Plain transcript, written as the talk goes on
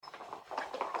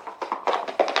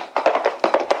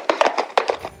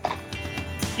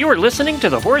You are listening to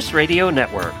the Horse Radio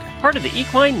Network, part of the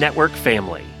Equine Network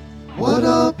family. What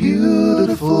a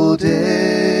beautiful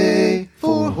day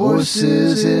for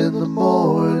horses in the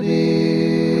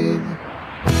morning.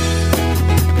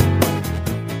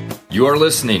 You are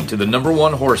listening to the number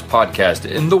one horse podcast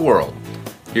in the world.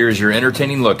 Here is your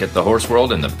entertaining look at the horse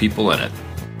world and the people in it.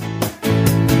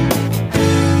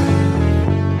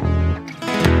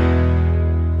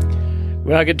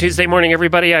 Well, good Tuesday morning,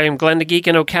 everybody. I am Glenn the Geek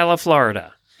in Ocala,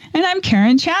 Florida. And I'm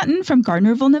Karen Chatton from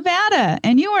Gardnerville, Nevada.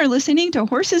 And you are listening to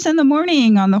Horses in the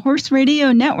Morning on the Horse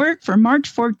Radio Network for March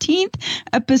 14th,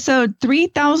 episode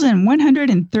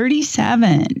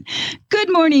 3137.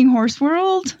 Good morning, Horse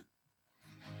World.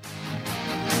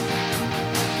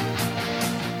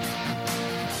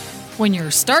 When your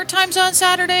start time's on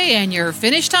Saturday and your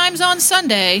finish time's on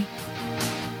Sunday,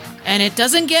 and it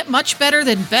doesn't get much better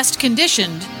than best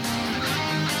conditioned,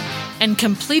 and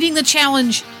completing the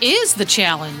challenge is the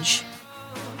challenge,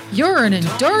 you're an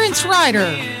endurance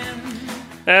rider.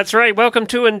 That's right. Welcome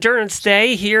to Endurance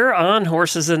Day here on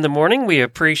Horses in the Morning. We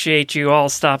appreciate you all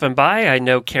stopping by. I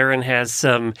know Karen has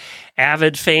some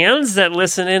avid fans that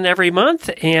listen in every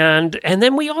month. And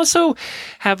then we also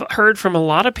have heard from a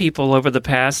lot of people over the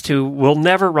past who will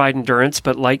never ride endurance,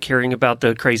 but like hearing about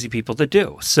the crazy people that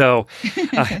do. So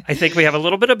I think we have a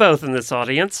little bit of both in this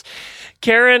audience.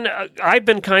 Karen, I've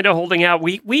been kind of holding out.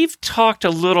 We've talked a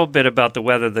little bit about the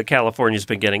weather that California's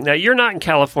been getting. Now, you're not in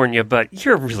California, but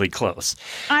you're really close.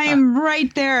 I am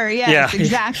right there. Yes,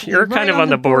 exactly. You're kind of on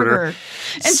the border.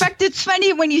 In fact, it's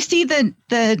funny when you see the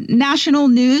national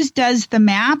news does the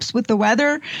maps with the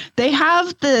weather. They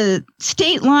have the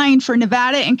state line for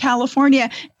Nevada and California,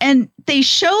 and they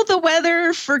show the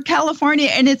weather for California,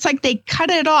 and it's like they cut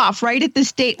it off right at the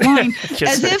state line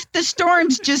as if the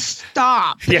storms just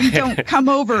stop and don't come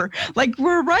over. Like,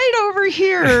 we're right over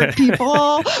here,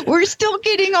 people. We're still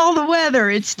getting all the weather.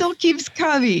 It still keeps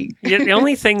coming. The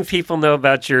only thing people know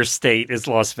about your state is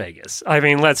Las Vegas. I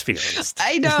mean, let's be honest.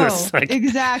 I know.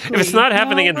 Exactly. If it's not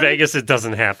happening in Vegas, it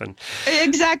doesn't happen.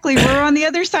 Exactly. We're on the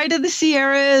other side of the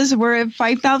Sierras. We're at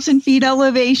 5,000 feet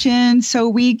elevation, so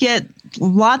we get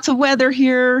lots of weather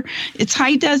here. It's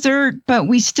high desert, but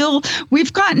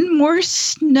we've gotten more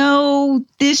snow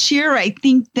this year, I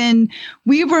think, than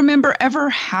we remember ever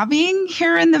having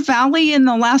here in the valley in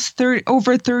the last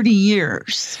over 30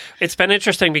 years. It's been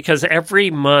interesting because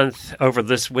every month over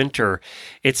this winter,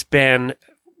 it's been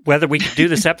whether we can do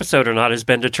this episode or not has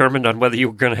been determined on whether you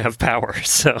were going to have power.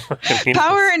 So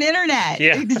power and internet.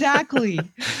 Yeah. Exactly.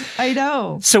 I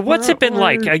know. So what's it been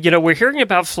like? We're hearing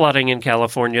about flooding in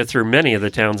California through many of the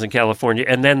towns in California,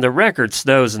 and then the record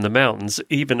snows in the mountains,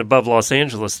 even above Los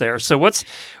Angeles there. So what's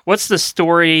the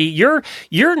story? You're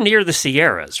near the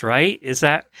Sierras, right? Is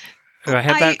that, do I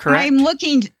have that correct? I'm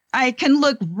looking. I can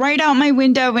look right out my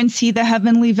window and see the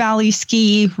Heavenly Valley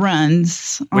ski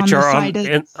runs on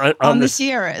the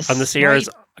Sierras. On the Sierras,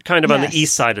 right? Kind of on the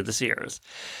east side of the Sierras.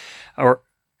 Or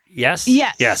yes?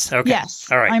 Yes. Okay. Yes.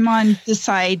 All right. I'm on this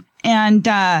side. And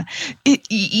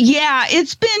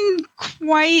it's been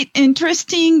quite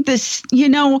interesting.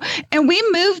 And we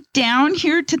moved down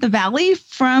here to the valley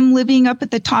from living up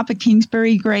at the top of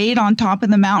Kingsbury Grade on top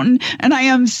of the mountain. And I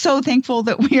am so thankful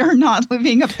that we are not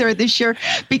living up there this year,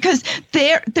 because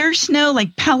their snow,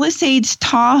 like Palisades,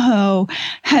 Tahoe,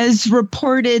 has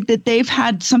reported that they've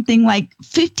had something like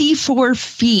 54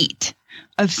 feet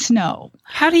of snow.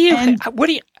 What do you?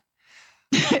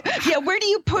 Yeah, where do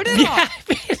you put it off?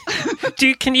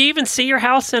 Can you even see your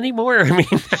house anymore? I mean,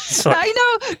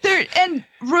 I know. And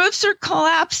roofs are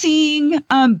collapsing.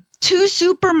 2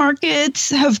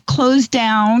 supermarkets have closed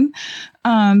down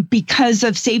because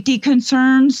of safety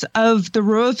concerns of the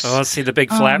roofs. Oh, I see the big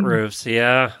flat roofs.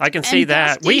 Yeah, I can see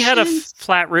that. We had a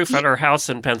flat roof at our house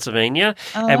in Pennsylvania,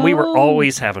 and we were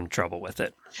always having trouble with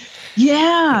it.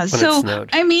 Yeah. So,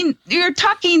 I mean, you're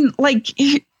talking like...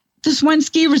 This one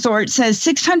ski resort says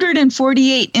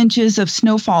 648 inches of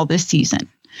snowfall this season.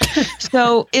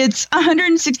 So it's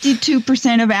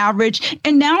 162% of average.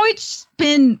 And now it's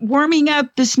been warming up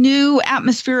this new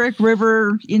atmospheric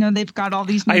river. They've got all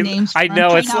these new names. I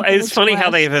know. It's funny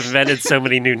how they've invented so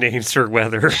many new names for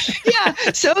weather. Yeah.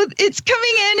 So it's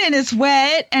coming in and it's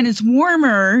wet and it's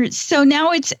warmer. So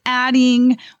now it's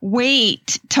adding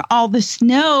weight to all the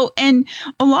snow. And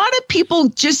a lot of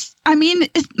people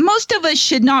most of us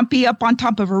should not be up on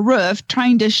top of a roof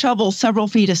trying to shovel several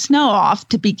feet of snow off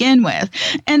to begin with.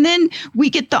 And then we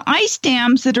get the ice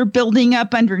dams that are building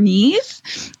up underneath.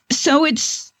 So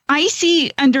it's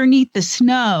icy underneath the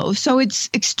snow. So it's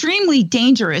extremely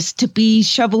dangerous to be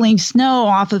shoveling snow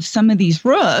off of some of these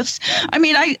roofs. I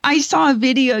mean, I saw a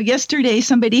video yesterday.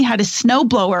 Somebody had a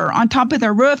snowblower on top of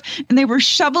their roof, and they were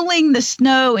shoveling the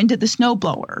snow into the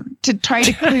snowblower to try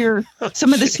to clear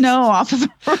some of the snow off of the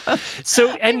roof. So,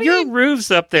 and your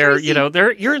roofs up there, crazy.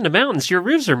 you're in the mountains. Your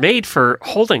roofs are made for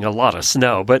holding a lot of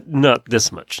snow, but not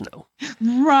this much snow.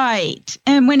 Right.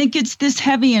 And when it gets this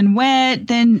heavy and wet,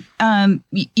 then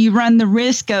you run the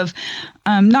risk of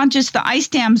not just the ice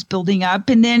dams building up,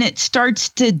 and then it starts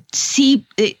to seep,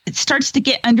 it starts to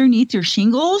get underneath your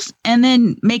shingles and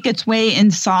then make its way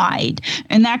inside.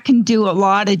 And that can do a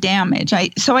lot of damage. I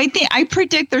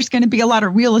predict there's going to be a lot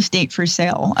of real estate for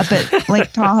sale up at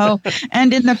Lake Tahoe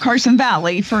and in the Carson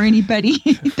Valley for anybody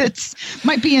that's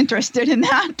might be interested in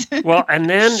that. Well, and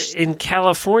then in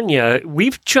California,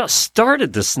 we've just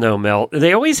started the snow melt.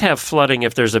 They always have flooding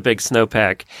if there's a big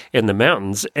snowpack in the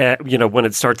mountains, when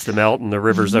it starts to melt and the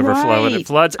rivers overflow and it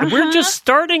floods. And we're just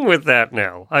starting with that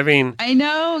now. I mean, I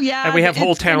know, yeah. And we have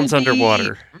whole towns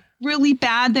underwater. Really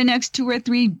bad the next 2 or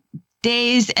 3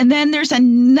 days. And then there's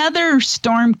another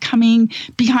storm coming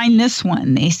behind this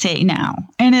one, they say now.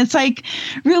 And it's like,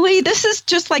 really, this is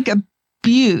just like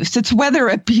abuse. It's weather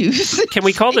abuse. Can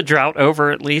we call the drought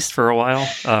over at least for a while?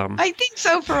 I think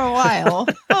so for a while.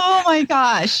 Oh my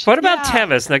gosh. What about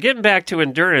Tevis? Now, getting back to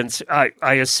endurance, I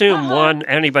assume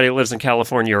anybody who lives in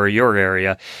California or your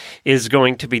area is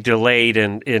going to be delayed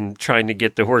in trying to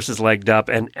get the horses legged up,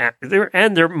 and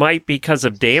there might, because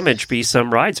of damage, be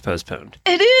some rides postponed.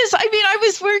 It is. I mean, I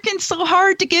was working so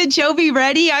hard to get Jovi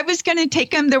ready. I was going to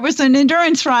take him. There was an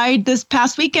endurance ride this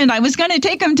past weekend I was going to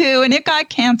take him to, and it got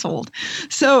canceled.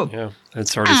 So yeah,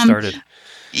 it's already started.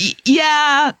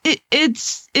 Yeah,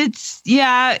 it's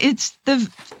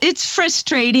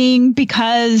frustrating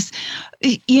because,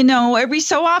 every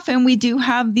so often we do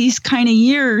have these kind of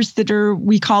years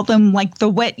we call them like the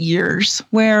wet years,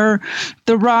 where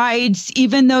the rides,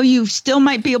 even though you still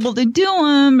might be able to do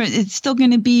them, it's still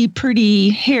going to be pretty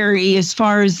hairy as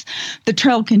far as the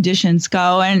trail conditions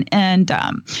go. And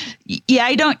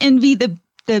I don't envy the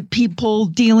people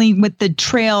dealing with the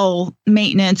trail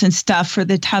maintenance and stuff for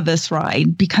the Tevis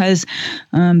ride, because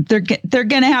they're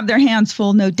going to have their hands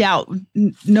full, no doubt,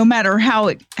 no matter how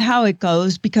it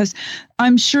goes, because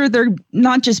I'm sure they're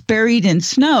not just buried in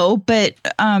snow, but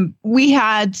we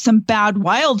had some bad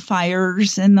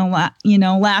wildfires in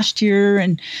the last year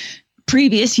and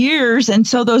previous years, and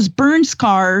so those burn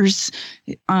scars,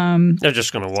 they're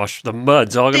just going to wash. The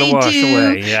mud's all going to wash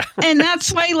away. Yeah, and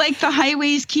that's why the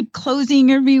highways keep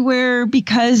closing everywhere,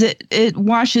 because it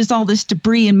washes all this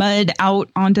debris and mud out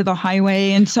onto the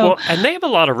highway. And so, and they have a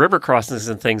lot of river crossings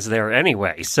and things there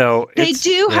anyway. So they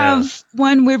do have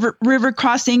one river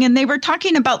crossing, and they were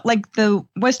talking about the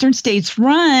Western States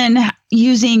Run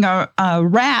using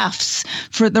rafts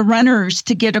for the runners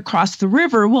to get across the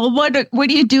river. Well, what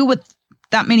do you do with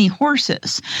that many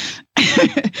horses?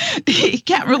 You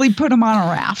can't really put them on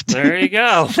a raft. There you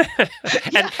go.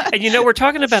 And we're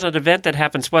talking about an event that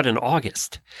happens in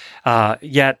August.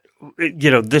 Yet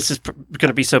this is going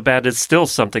to be so bad. It's still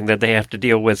something that they have to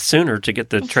deal with sooner to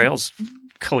get the trails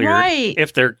cleared, right?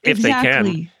 If they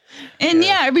can. And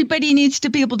everybody needs to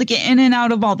be able to get in and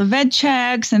out of all the vet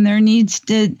checks, and there needs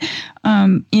to,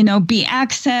 be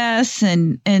access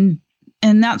and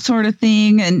that sort of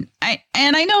thing. And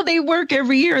I know they work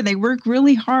every year. They work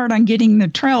really hard on getting the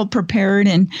trail prepared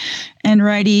and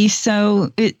ready.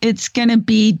 So it's going to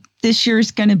be, this year's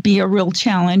going to be a real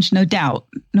challenge, no doubt,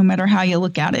 no matter how you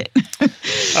look at it.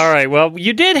 All right. Well,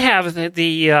 you did have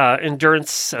the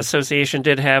Endurance Association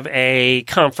did have a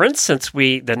conference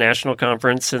the national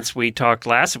conference since we talked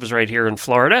last. It was right here in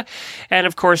Florida. And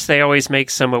of course, they always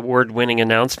make some award-winning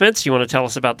announcements. You want to tell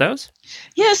us about those?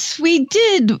 Yes, we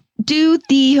did do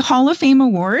the Hall of Fame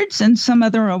Awards and some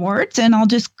other awards, and I'll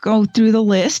just go through the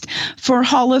list. For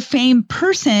Hall of Fame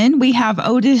person, we have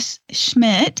Otis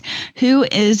Schmidt, who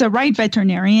is a ride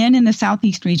veterinarian in the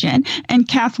Southeast region, and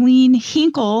Kathleen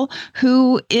Hinkle,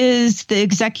 who is the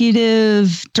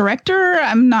executive director.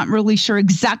 I'm not really sure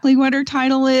exactly what her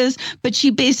title is, but she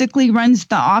basically runs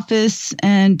the office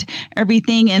and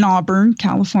everything in Auburn,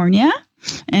 California,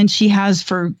 and she has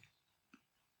for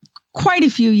quite a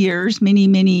few years, many,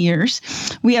 many years.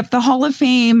 We have the Hall of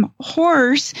Fame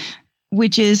horse,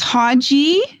 which is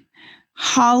Haji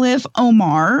Halif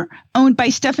Omar, owned by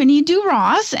Stephanie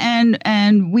DuRoss,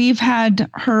 and we've had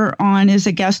her on as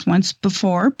a guest once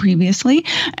previously.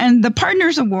 And the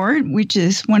Pardners Award, which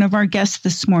is one of our guests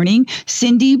this morning,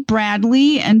 Cindy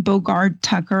Bradley and Bogard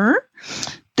Tucker.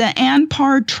 The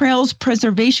ANPAR Trails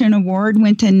Preservation Award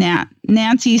went to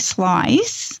Nancy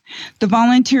Slice. The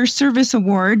Volunteer Service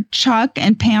Award, Chuck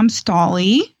and Pam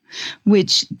Stolley,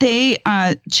 which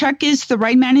Chuck is the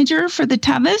ride manager for the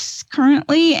Tevis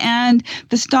currently, and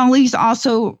the Stolleys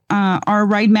also are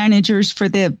ride managers for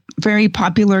the very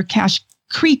popular Cache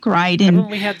Creek ride. Haven't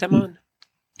we had them on?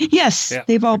 Yes, Yeah.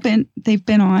 they've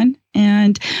been on,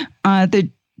 and the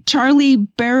Charlie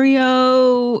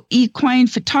Barrio Equine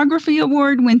Photography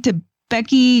Award went to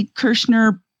Becky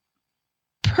Kirshner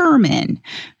Perman,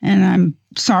 and I'm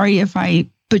sorry if I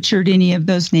butchered any of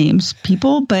those names,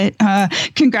 people, but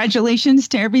congratulations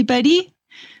to everybody.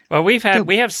 Well, we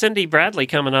have Cindy Bradley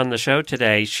coming on the show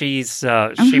today. She was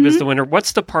the winner.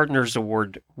 What's the Pardners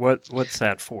Award? What's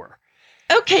that for?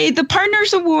 Okay, the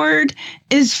Pardners Award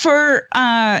is for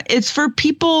it's for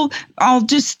people. I'll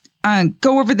just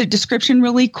go over the description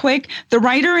really quick. The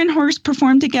rider and horse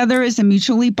perform together as a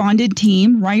mutually bonded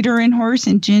team. Rider and horse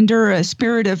engender a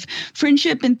spirit of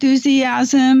friendship,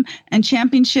 enthusiasm, and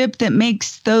championship that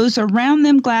makes those around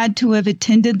them glad to have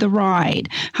attended the ride.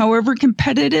 However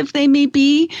competitive they may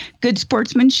be, good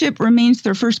sportsmanship remains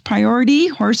their first priority.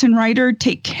 Horse and rider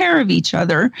take care of each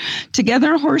other.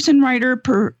 Together, horse and rider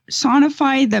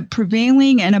personify the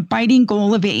prevailing and abiding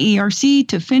goal of AERC: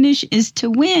 to finish is to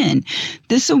win.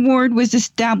 This award was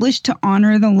established to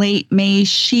honor the late May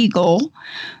Schiegel.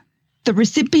 The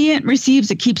recipient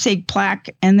receives a keepsake plaque,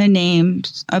 and the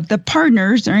names of the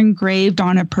Pardners are engraved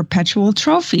on a perpetual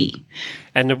trophy.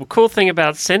 And the cool thing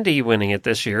about Cindy winning it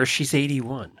this year, she's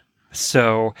 81.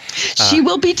 So she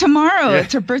will be tomorrow. Yeah.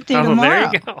 It's her birthday tomorrow.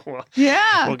 There you go. Well,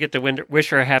 yeah. We'll get to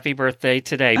wish her a happy birthday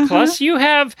today. Plus, we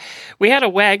had a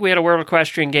WEG, we had a World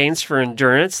Equestrian Games for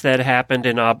Endurance that happened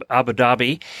in Abu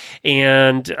Dhabi,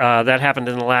 and that happened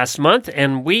in the last month.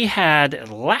 And we had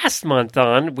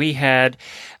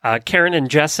Karen and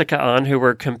Jessica on, who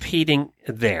were competing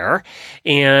there,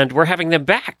 and we're having them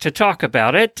back to talk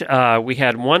about it. We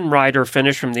had one rider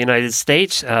finish from the United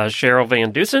States, Cheryl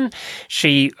Van Dusen.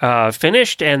 She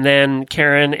finished, and then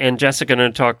Karen and Jessica are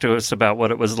going to talk to us about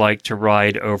what it was like to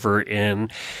ride over in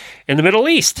the Middle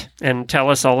East and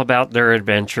tell us all about their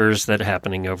adventures that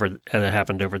happened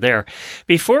over there.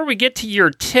 Before we get to your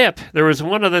tip, there was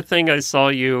one other thing I saw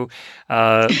you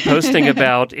posting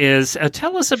about is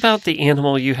tell us about the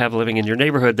animal you have living in your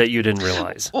neighborhood that you didn't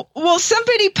realize. Well,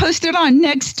 somebody posted on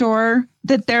Nextdoor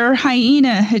that their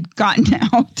hyena had gotten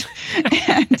out.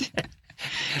 And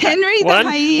Henry the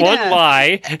hyena. One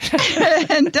lie.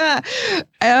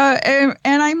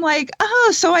 and I'm like,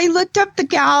 so I looked up the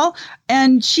gal,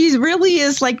 and she really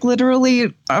is like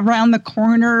literally around the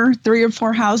corner, 3 or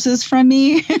 4 houses from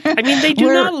me. I mean, they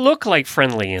do not look like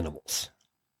friendly animals.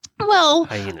 Well,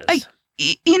 hyenas.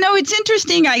 It's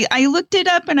interesting. I looked it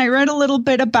up and I read a little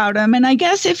bit about them. And I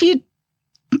guess if you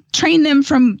train them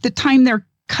from the time they're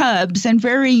cubs and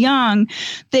very young,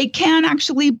 they can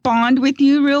actually bond with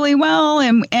you really well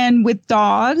and with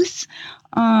dogs.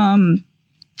 And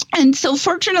so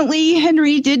fortunately,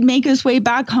 Henry did make his way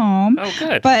back home. Oh,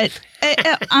 good. But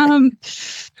I'm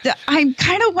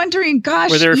kind of wondering,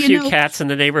 gosh. Were there a few cats in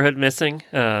the neighborhood missing?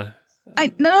 I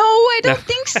don't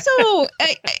think so.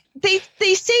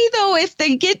 They say, though, if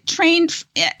they get trained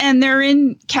and they're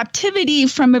in captivity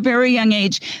from a very young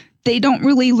age, they don't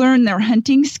really learn their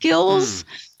hunting skills.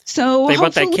 So they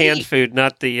want that canned food,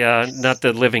 not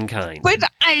the living kind. But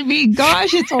I mean,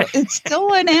 gosh, it's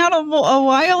still an animal, a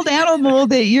wild animal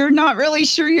that you're not really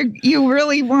sure you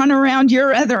really want around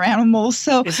your other animals.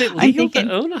 So is it legal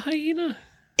to own a hyena?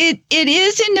 It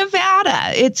is in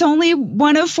Nevada. It's only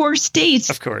one of 4 states,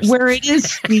 of course, where it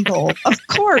is legal, of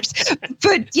course.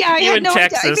 But yeah, I had no idea.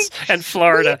 Texas and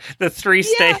Florida, the 3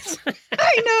 states.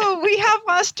 I know. We have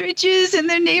ostriches in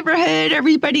the neighborhood.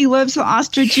 Everybody loves the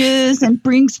ostriches and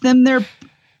brings them their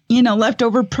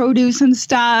leftover produce and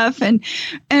stuff. And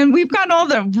we've got all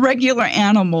the regular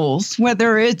animals,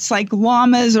 whether it's like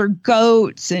llamas or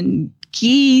goats and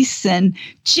geese and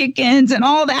chickens and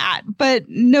all that, but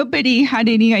nobody had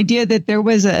any idea that there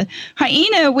was a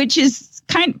hyena, which is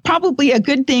probably a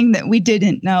good thing that we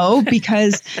didn't know,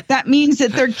 because that means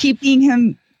that they're keeping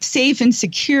him safe and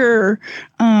secure.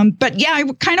 But yeah, I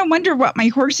kind of wonder what my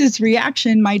horse's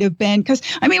reaction might have been, because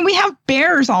I mean, we have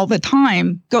bears all the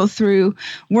time go through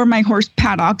where my horse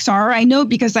paddocks are. I know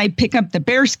because I pick up the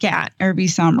bear scat every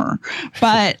summer,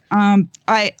 but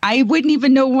I wouldn't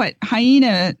even know what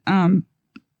hyena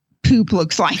poop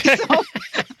looks like. So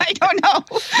I don't know.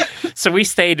 So we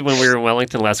stayed when we were in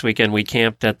Wellington last weekend. We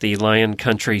camped at the Lion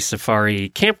Country Safari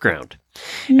Campground.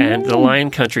 And the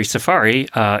Lion Country Safari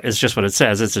is just what it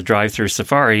says. It's a drive-through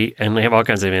safari, and they have all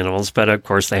kinds of animals, but of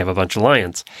course they have a bunch of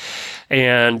lions.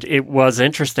 And it was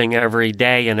interesting every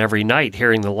day and every night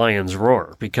hearing the lions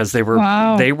roar, because they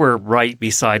were right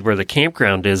beside where the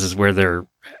campground is where their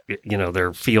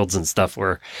fields and stuff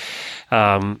were.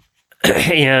 And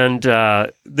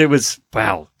there was,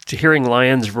 hearing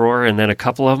lions roar and then a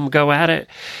couple of them go at it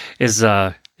is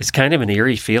kind of an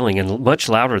eerie feeling, and much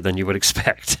louder than you would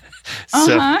expect.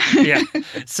 So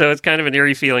it's kind of an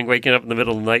eerie feeling waking up in the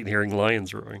middle of the night and hearing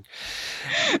lions roaring.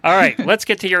 All right, let's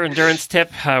get to your endurance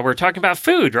tip. We're talking about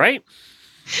food, right?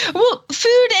 Well,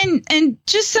 food and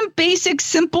just some basic,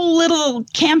 simple little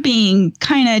camping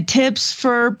kind of tips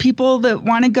for people that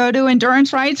want to go to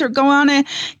endurance rides or go on a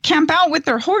camp out with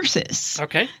their horses.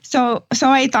 Okay. So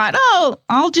I thought,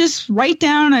 I'll just write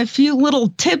down a few little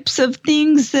tips of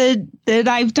things that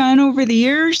I've done over the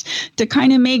years to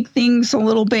kind of make things a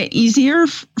little bit easier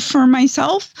for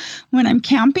myself when I'm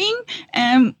camping.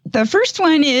 And the first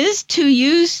one is to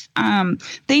use,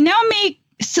 they now make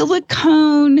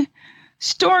silicone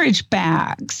storage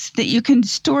bags that you can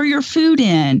store your food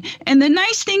in. And the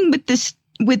nice thing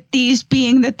with these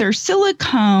being that they're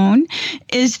silicone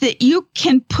is that you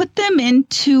can put them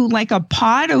into like a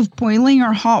pot of boiling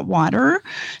or hot water.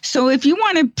 So if you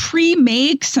want to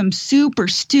pre-make some soup or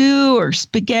stew or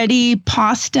spaghetti,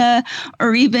 pasta,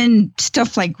 or even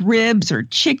stuff like ribs or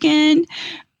chicken,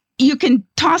 you can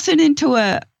toss it into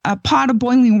a pot of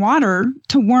boiling water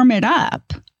to warm it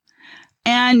up.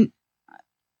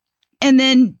 And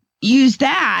then use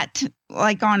that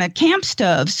like on a camp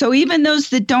stove. So even those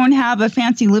that don't have a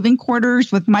fancy living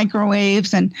quarters with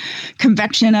microwaves and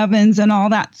convection ovens and all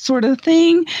that sort of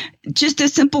thing, just a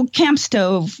simple camp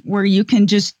stove where you can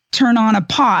just turn on a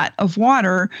pot of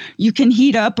water, you can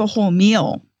heat up a whole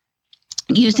meal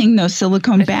using those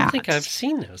silicone bags. I think I've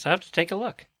seen those. I have to take a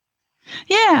look.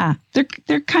 Yeah,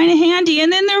 they're kind of handy,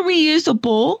 and then they're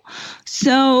reusable.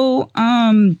 So,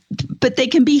 but they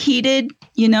can be heated.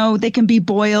 They can be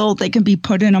boiled. They can be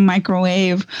put in a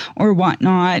microwave or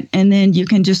whatnot, and then you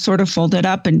can just sort of fold it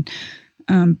up and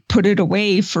put it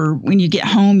away for when you get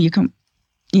home. You can,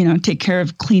 take care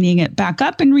of cleaning it back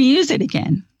up and reuse it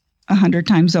again 100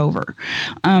 times over.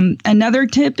 Another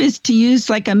tip is to use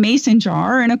like a mason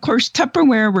jar. And of course,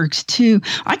 Tupperware works too.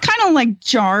 I kind of like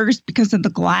jars because of the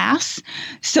glass.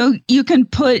 So you can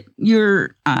put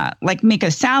your, make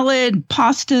a salad,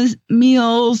 pasta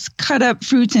meals, cut up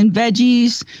fruits and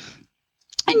veggies,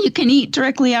 and you can eat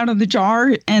directly out of the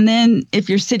jar. And then if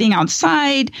you're sitting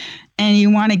outside and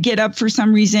you want to get up for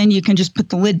some reason, you can just put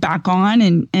the lid back on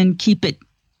and keep it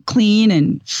clean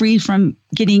and free from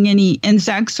getting any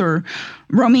insects or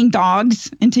roaming dogs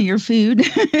into your food.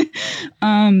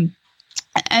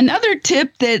 Another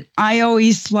tip that I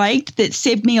always liked that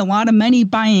saved me a lot of money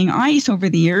buying ice over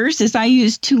the years is I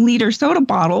use 2-liter soda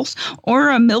bottles or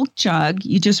a milk jug.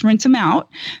 You just rinse them out,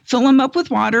 fill them up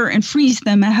with water, and freeze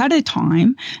them ahead of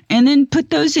time, and then put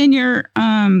those in your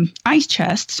ice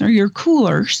chests or your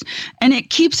coolers, and it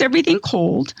keeps everything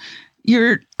cold.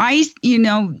 Your ice,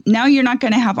 now you're not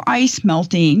going to have ice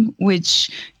melting,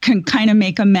 which can kind of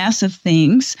make a mess of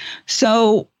things.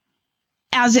 So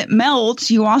as it melts,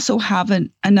 you also have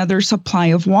another supply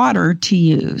of water to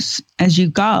use as you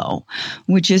go,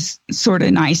 which is sort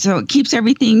of nice. So it keeps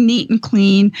everything neat and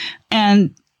clean.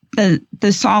 And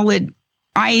the solid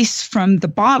ice from the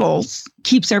bottles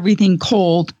keeps everything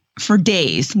cold for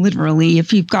days, literally.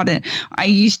 If you've got I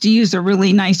used to use a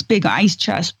really nice big ice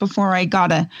chest before I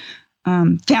got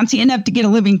fancy enough to get a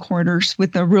living quarters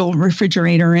with a real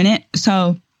refrigerator in it.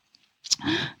 So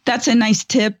that's a nice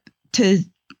tip to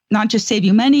not just save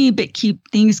you money, but keep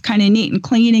things kind of neat and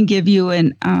clean and give you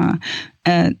an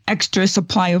extra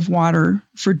supply of water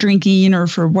for drinking or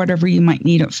for whatever you might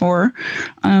need it for.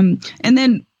 And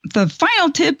then the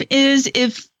final tip is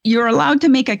if you're allowed to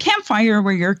make a campfire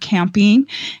where you're camping,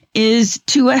 is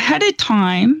to ahead of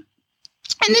time.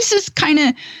 And this is kind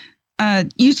of a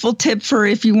useful tip for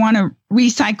if you want to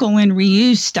recycle and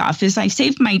reuse stuff, is I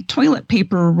saved my toilet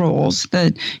paper rolls,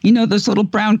 those little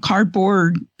brown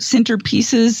cardboard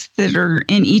centerpieces that are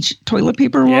in each toilet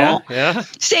paper roll. Yeah.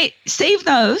 Save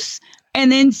those,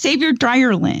 and then save your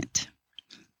dryer lint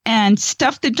and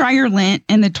stuff the dryer lint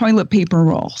in the toilet paper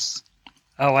rolls.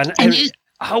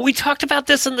 Oh, we talked about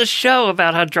this in the show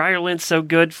about how dryer lint's so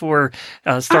good for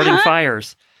starting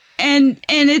fires. And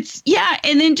it's,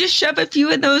 and then just shove a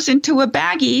few of those into a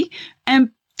baggie and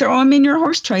throw them in your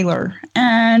horse trailer.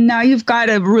 And now you've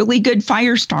got a really good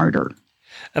fire starter.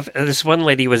 This one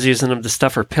lady was using them to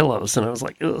stuff her pillows, and I was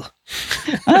like, ugh.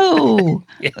 Oh,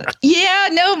 Yeah.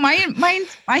 no, mine.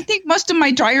 I think most of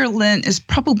my dryer lint is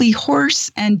probably horse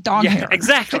and dog Yeah, hair.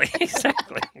 exactly. So,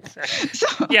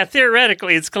 Yeah,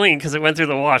 theoretically it's clean because it went through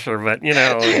the washer, but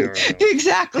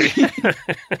exactly.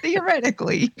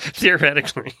 Theoretically.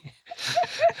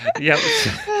 Yeah.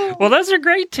 Well, those are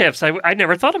great tips. I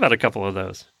never thought about a couple of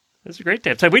those. Those are great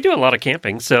tips. We do a lot of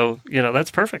camping, so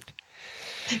that's perfect.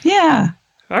 Yeah.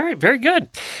 All right, very good.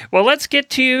 Well, let's get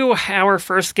to our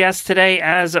first guest today.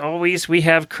 As always, we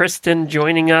have Kristen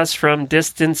joining us from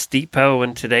Distance Depot,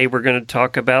 and today we're going to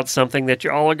talk about something that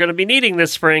you all are going to be needing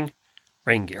this spring: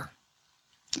 rain gear.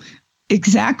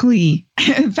 Exactly.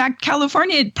 In fact,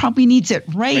 California probably needs it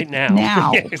right now.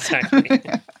 Yeah, exactly.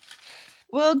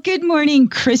 Well, good morning,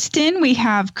 Kristen. We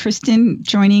have Kristen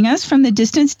joining us from the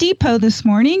Distance Depot this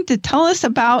morning to tell us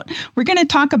we're going to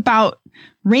talk about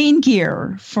rain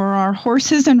gear for our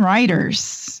horses and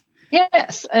riders.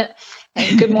 Yes.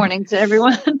 And good morning to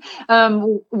everyone.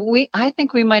 I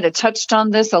think we might have touched on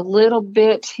this a little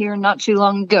bit here not too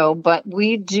long ago, but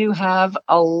we do have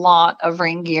a lot of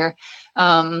rain gear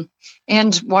and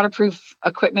waterproof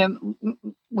equipment.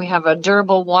 We have a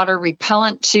durable water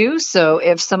repellent too. So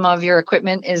if some of your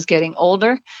equipment is getting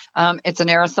older, it's an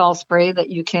aerosol spray that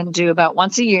you can do about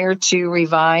once a year to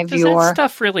revive Does that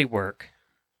stuff really work?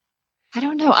 I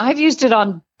don't know. I've used it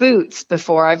on boots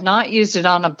before. I've not used it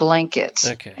on a blanket.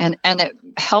 Okay. And it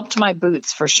helped my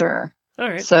boots for sure. All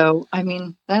right. So, I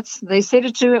mean, they say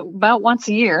to do it about once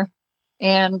a year.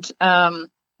 And,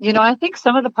 I think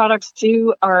some of the products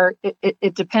too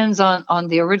it depends on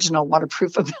the original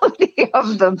waterproof ability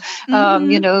of them.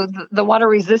 Mm-hmm. The water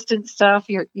resistant stuff,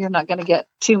 you're not going to get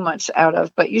too much out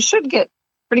of, but you should get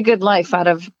pretty good life out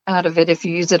of it if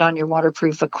you use it on your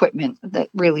waterproof equipment that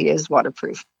really is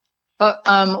waterproof.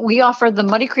 But we offer the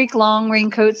Muddy Creek long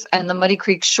raincoats and the Muddy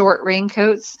Creek short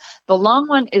raincoats. The long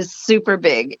one is super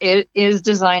big. It is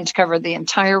designed to cover the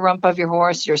entire rump of your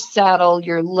horse, your saddle,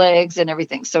 your legs, and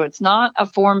everything. So it's not a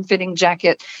form-fitting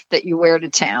jacket that you wear to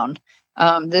town.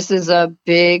 This is a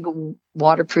big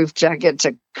waterproof jacket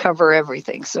to cover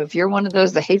everything. So if you're one of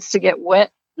those that hates to get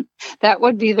wet, that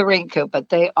would be the raincoat, but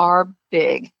they are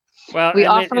big. Well,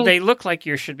 they look like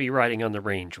you should be riding on the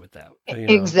range with that.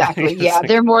 Exactly. Yeah,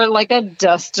 they're more like a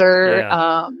duster.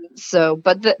 Yeah.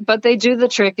 But they do the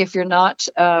trick if you're not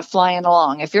flying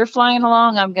along. If you're flying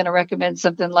along, I'm going to recommend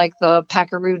something like the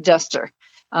Packaroo Duster.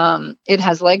 It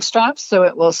has leg straps, so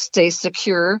it will stay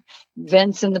secure.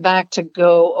 Vents in the back to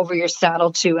go over your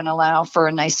saddle too, and allow for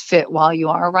a nice fit while you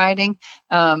are riding.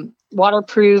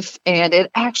 Waterproof, and it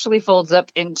actually folds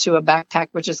up into a backpack,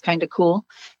 which is kind of cool.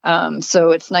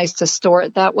 So it's nice to store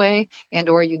it that way,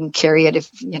 or you can carry it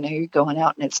if you're going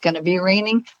out and it's going to be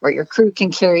raining, or your crew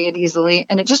can carry it easily,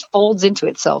 and it just folds into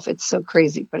itself. It's so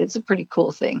crazy, but it's a pretty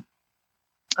cool thing.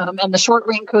 And the short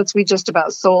raincoats, we just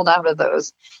about sold out of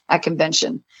those at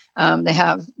convention. They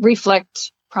have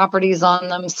reflect properties on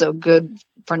them, so good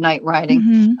for night riding,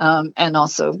 Mm-hmm. and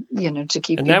also to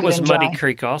keep. And you that was good and dry. Muddy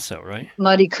Creek, also, right?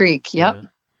 Muddy Creek,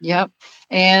 yep.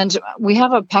 And we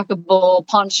have a packable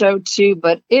poncho too,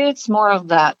 but it's more of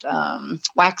that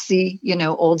waxy,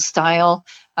 old style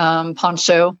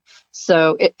poncho.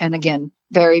 So and again,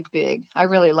 very big. I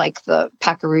really like the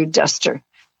Packaroo Duster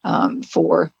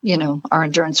for our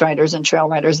endurance riders and trail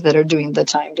riders that are doing the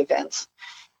timed events.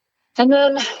 And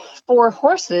then for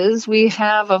horses, we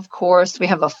have a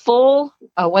full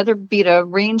WeatherBeeta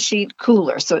rain sheet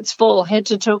cooler. So it's full head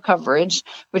to toe coverage,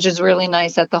 which is really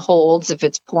nice at the holds if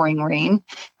it's pouring rain,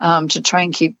 to try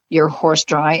and keep your horse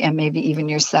dry and maybe even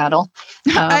your saddle.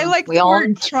 I like the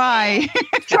word try.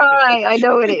 Try. I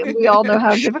know it. We all know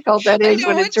how difficult that is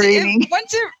when it's raining.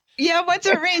 Once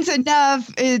it rains enough,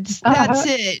 that's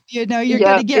it. You're going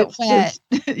to get wet.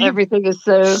 Everything is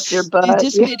soaked, your butt. You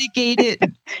just mitigate it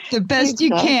the best you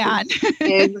can.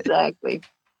 Exactly.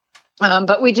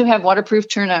 But we do have waterproof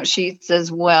turnout sheets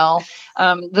as well.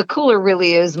 The cooler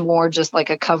really is more just like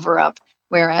a cover up,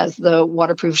 whereas the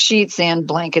waterproof sheets and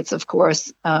blankets, of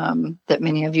course, that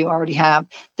many of you already have,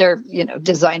 they're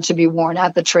designed to be worn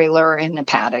at the trailer or in the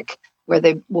paddock where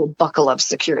they will buckle up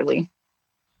securely.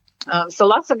 So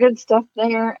lots of good stuff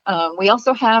there. We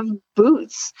also have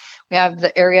boots. We have the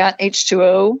Ariat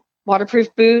H2O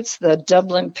waterproof boots, the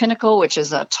Dublin Pinnacle, which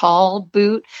is a tall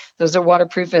boot. Those are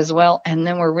waterproof as well. And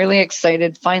then we're really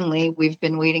excited. Finally, we've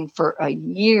been waiting for a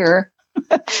year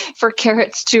for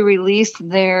Carrots to release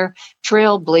their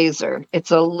Trailblazer.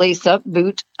 It's a lace-up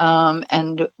boot,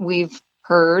 and we've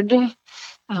heard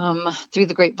through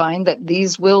the grapevine that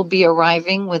these will be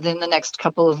arriving within the next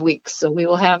couple of weeks. So we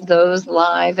will have those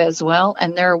live as well.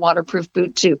 And they're a waterproof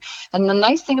boot too. And the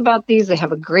nice thing about these, they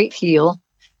have a great heel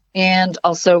and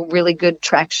also really good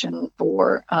traction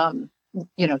for,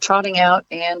 trotting out.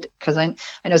 And because I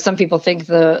know some people think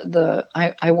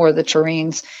I wore the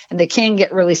terrains and they can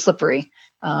get really slippery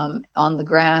on the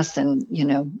grass and,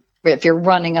 if you're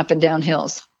running up and down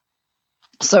hills.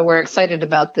 So we're excited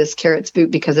about this Carrots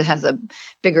boot because it has a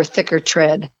bigger, thicker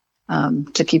tread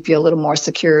to keep you a little more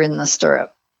secure in the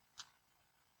stirrup.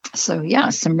 So, yeah,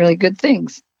 some really good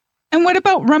things. And what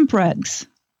about rump rugs?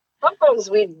 Rump rugs,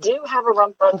 we do have a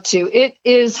rump rug too.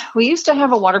 We used to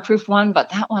have a waterproof one, but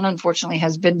that one unfortunately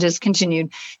has been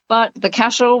discontinued. But the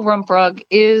Cashel rump rug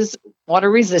is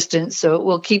water resistant, so it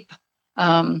will keep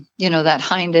that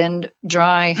hind end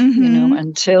dry,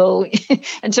 until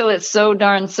it's so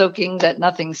darn soaking that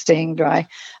nothing's staying dry.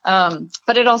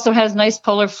 But it also has nice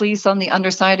polar fleece on the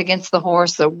underside against the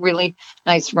horse, a really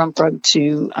nice rump rug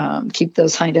to keep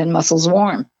those hind end muscles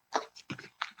warm.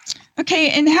 Okay,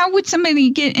 and how would somebody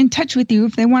get in touch with you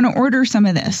if they want to order some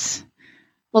of this?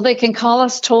 Well, they can call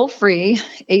us toll free,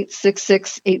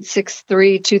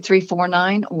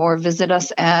 866-863-2349, or visit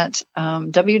us at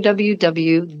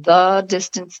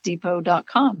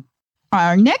www.thedistancedepot.com.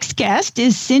 Our next guest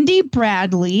is Cindy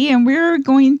Bradley, and we're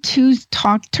going to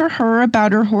talk to her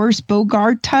about her horse,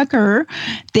 Bogart Tucker.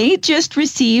 They just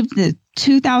received the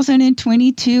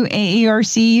 2022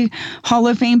 AARC Hall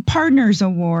of Fame Pardners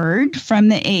Award from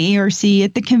the AARC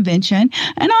at the convention.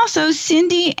 And also,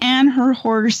 Cindy and her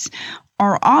horse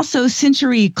are also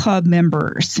Century Club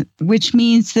members, which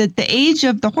means that the age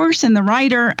of the horse and the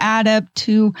rider add up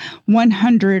to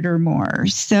 100 or more.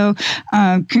 So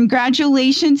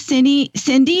congratulations,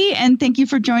 Cindy, and thank you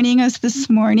for joining us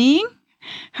this morning.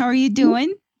 How are you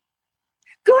doing?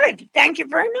 Good. Thank you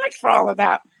very much for all of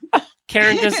that.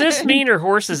 Karen, does this mean her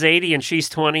horse is 80 and she's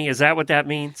 20? Is that what that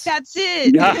means? That's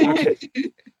it. Yeah, okay.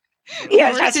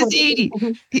 Yes, horse that's is 80.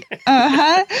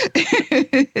 Uh-huh.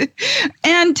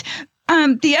 And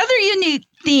the other unique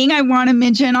thing I want to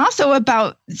mention also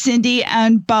about Cindy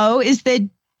and Bo is that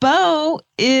Bo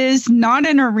is not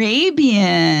an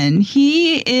Arabian.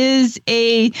 He is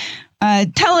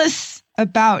tell us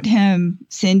about him,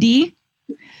 Cindy.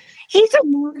 He's a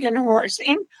Morgan horse.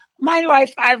 In my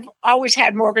life, I've always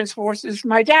had Morgan's horses.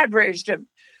 My dad raised them.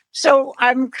 So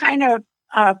I'm kind of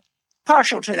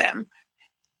partial to them.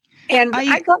 And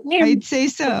I got him. I'd say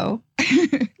so.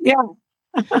 Yeah.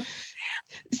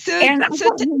 So I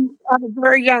got him at a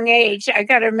very young age. I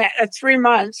got him at 3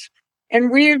 months. And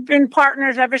we've been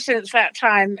partners ever since that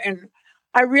time. And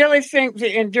I really think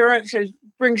the endurance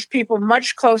brings people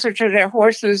much closer to their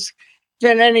horses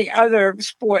than any other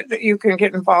sport that you can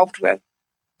get involved with.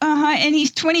 And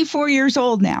he's 24 years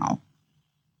old now.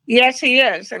 Yes, he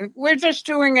is. And we're just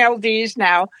doing LDs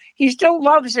now. He still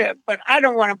loves it, but I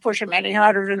don't want to push him any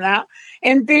harder than that.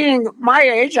 And being my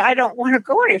age, I don't want to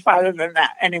go any farther than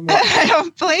that anymore. I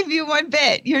don't blame you one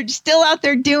bit. You're still out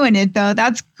there doing it, though.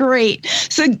 That's great.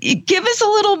 So give us a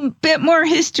little bit more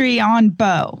history on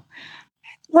Bo.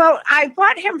 Well, I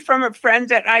bought him from a friend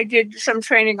that I did some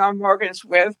training on Morgans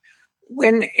with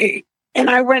and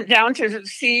I went down to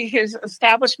see his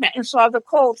establishment and saw the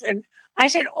colt. And I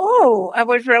said, I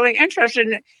was really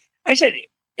interested. I said,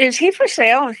 is he for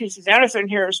sale? And he says, anything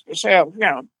here is for sale,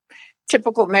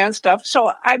 typical man stuff.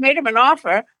 So I made him an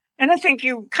offer, and I think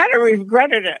you kind of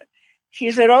regretted it. He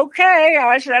said, okay.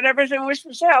 I said, everything was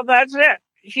for sale. That's it.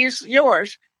 He's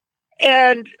yours.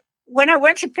 And when I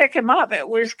went to pick him up, it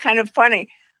was kind of funny.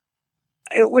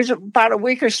 It was about a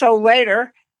week or so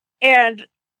later, and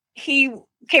he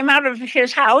came out of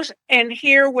his house, and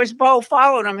here was Bo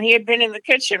following him. He had been in the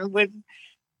kitchen with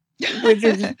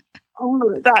his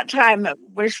owner at that time. It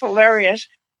was hilarious.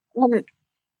 And,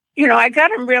 I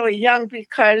got him really young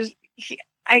because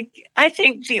I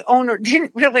think the owner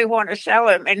didn't really want to sell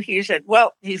him. And he said,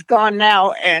 well, he's gone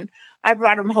now. And I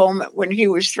brought him home when he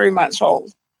was 3 months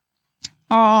old.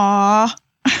 Aww.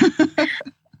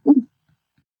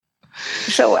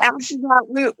 So after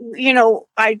that,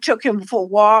 I took him for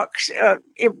walks.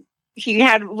 He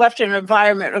had left an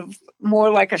environment of more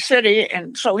like a city,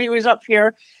 and so he was up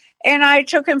here. And I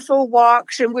took him for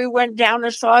walks, and we went down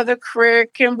and saw the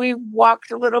creek, and we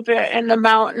walked a little bit in the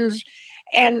mountains.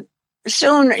 And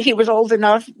soon he was old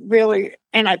enough, really,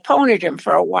 and I ponied him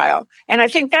for a while. And I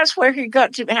think that's where he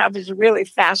got to have his really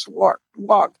fast walk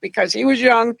because he was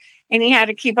young, and he had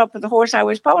to keep up with the horse I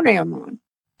was ponying him on.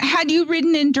 Had you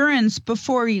ridden endurance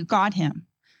before you got him?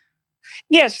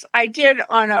 Yes, I did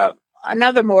on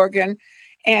another Morgan,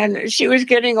 and she was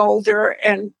getting older.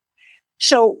 And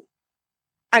so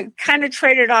I kind of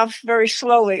traded off very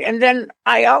slowly. And then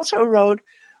I also rode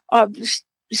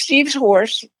Steve's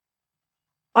horse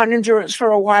on endurance for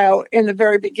a while in the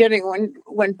very beginning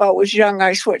when Bo was young.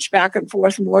 I switched back and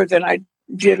forth more than I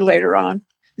did later on.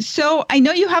 So I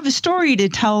know you have a story to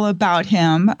tell about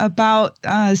him, about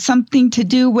something to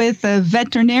do with a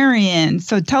veterinarian.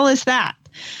 So tell us that.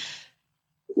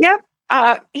 Yep.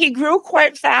 He grew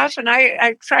quite fast, and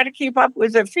I try to keep up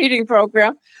with the feeding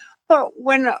program. But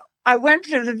when I went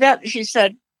to the vet, she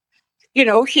said, he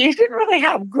didn't really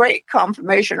have great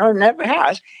conformation, or never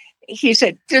has. He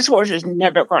said, this horse is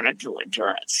never going to do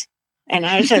endurance. And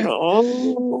I said,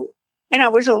 oh. And I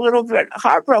was a little bit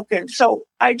heartbroken. So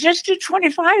I just did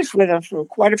 25s with him for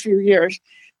quite a few years.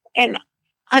 And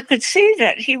I could see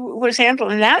that he was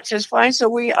handling that just fine. So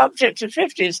we upped it to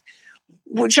 50s,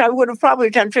 which I would have probably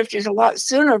done 50s a lot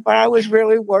sooner, but I was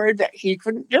really worried that he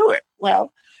couldn't do it.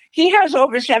 Well, he has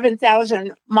over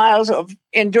 7,000 miles of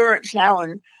endurance now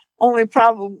and only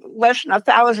probably less than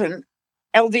 1,000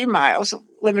 LD miles,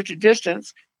 limited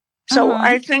distance. So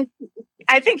I think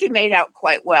he made out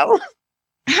quite well.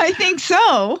 I think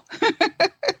so.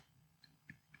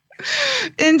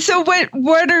 And so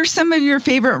what are some of your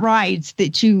favorite rides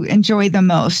that you enjoy the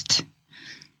most?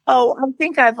 Oh, I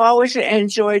think I've always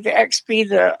enjoyed the XP,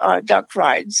 the duck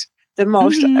rides the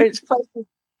most. Mm-hmm.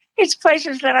 It's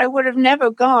places that I would have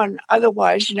never gone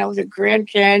otherwise, the Grand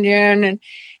Canyon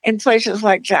and places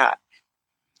like that.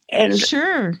 And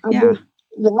sure, yeah.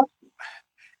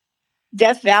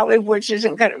 Death Valley, which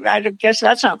isn't going to, I guess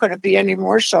that's not going to be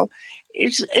anymore. So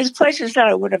it's places that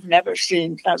I would have never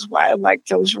seen. That's why I like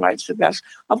those rides the best.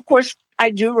 Of course, I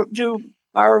do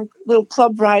our little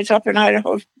club rides up in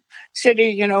Idaho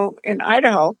City, in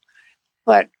Idaho.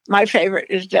 But my favorite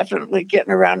is definitely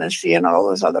getting around and seeing all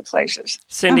those other places.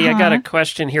 Cindy, I got a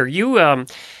question here. You,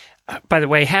 by the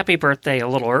way, happy birthday a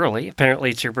little early.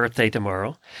 Apparently it's your birthday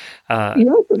tomorrow.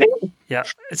 Yeah.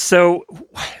 So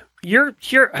you're,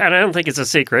 and I don't think it's a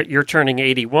secret, you're turning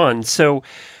 81. So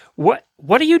what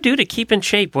do you do to keep in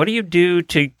shape? What do you do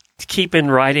to keep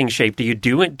in riding shape? Do you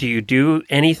do it? Do you do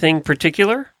anything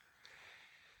particular?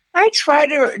 I try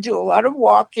to do a lot of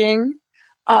walking.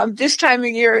 This time of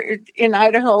year in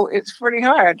Idaho, it's pretty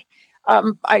hard.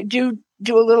 I do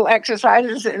a little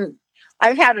exercises, and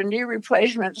I've had a knee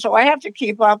replacement, so I have to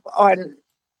keep up on,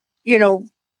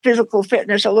 physical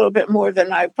fitness a little bit more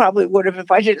than I probably would have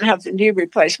if I didn't have the knee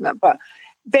replacement. But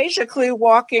basically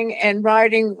walking and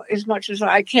riding as much as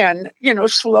I can,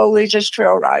 slowly, just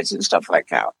trail rides and stuff like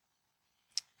that.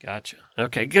 Gotcha.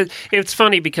 Okay, good. It's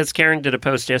funny because Karen did a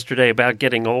post yesterday about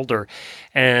getting older,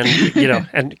 and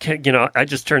I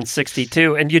just turned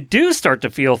 62, and you do start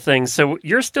to feel things. So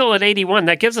you're still at 81.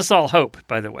 That gives us all hope,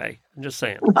 by the way. I'm just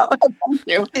saying. Oh, thank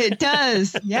you. It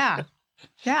does. Yeah.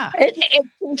 Yeah.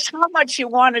 It's how much you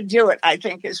want to do it, I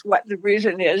think, is what the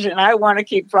reason is. And I want to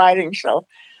keep riding. So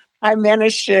I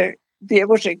managed to be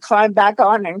able to climb back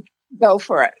on and go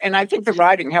for it. And I think the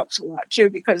riding helps a lot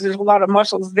too, because there's a lot of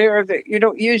muscles there that you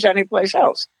don't use anyplace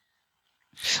else.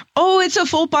 Oh, it's a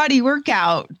full body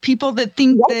workout. People that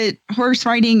think that horse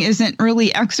riding isn't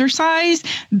really exercise,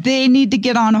 they need to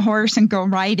get on a horse and go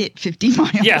ride it 50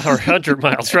 miles. Yeah, or 100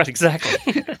 miles. Right,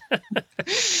 exactly.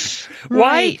 Right.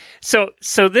 Why?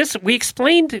 So this, we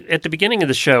explained at the beginning of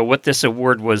the show what this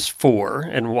award was for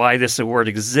and why this award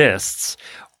exists.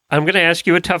 I'm going to ask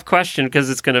you a tough question because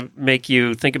it's going to make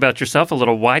you think about yourself a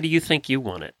little. Why do you think you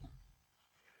won it?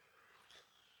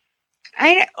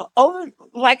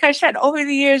 Like I said, over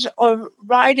the years of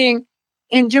riding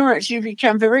endurance, you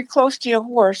become very close to your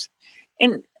horse.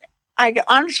 And I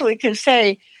honestly can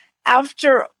say,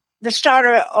 after the start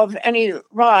of any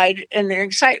ride and the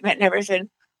excitement and everything,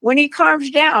 when he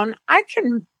calms down, I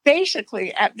can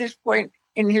basically, at this point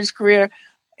in his career,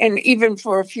 and even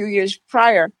for a few years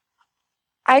prior,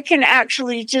 I can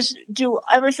actually just do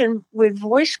everything with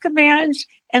voice commands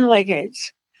and leg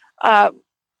aids.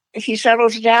 He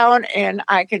settles down and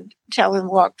I can tell him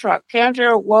walk, trot,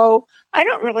 canter, whoa. I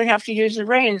don't really have to use the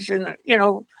reins and,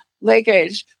 leg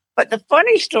aids. But the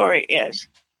funny story is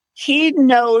he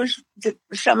knows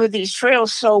some of these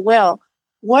trails so well.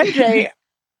 One day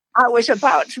I was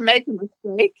about to make a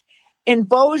mistake, and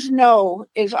Bo's no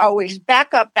is always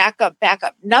back up, back up, back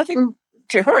up. Nothing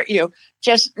to hurt you.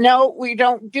 Just, no, we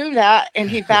don't do that. And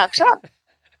he backs up.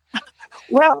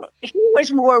 Well, he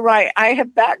was more right. I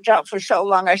have backed up for so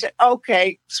long. I said,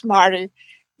 okay, smarty,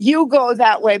 you go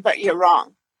that way, but you're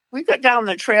wrong. We got down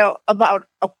the trail about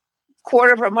a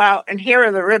quarter of a mile, and here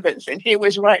are the ribbons. And he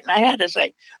was right. And I had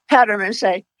to pat him and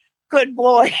say, good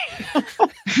boy.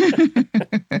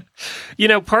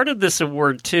 Part of this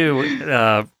award,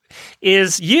 too,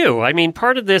 is you. I mean,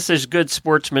 part of this is good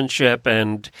sportsmanship,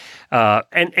 and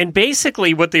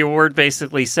basically what the award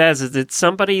basically says is it's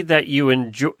somebody that you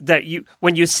enjoy, that you,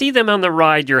 when you see them on the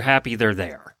ride, you're happy they're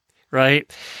there,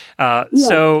 right?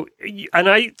 So, and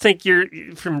I think you're,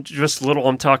 from just a little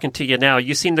I'm talking to you now,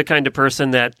 you seem the kind of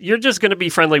person that you're just going to be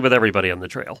friendly with everybody on the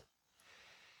trail.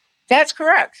 That's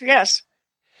correct. Yes.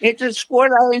 It's a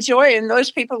sport I enjoy, and those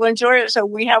people enjoy it, so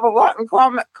we have a lot in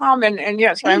common. And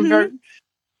yes, I'm very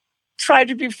try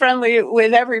to be friendly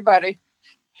with everybody.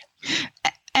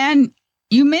 And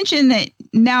you mentioned that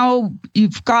now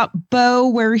you've got Bo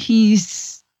where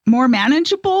he's more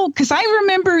manageable, because I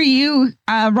remember you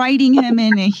riding him,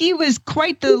 and he was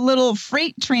quite the little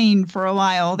freight train for a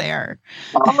while there.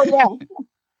 Oh,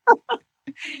 yeah.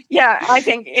 Yeah, I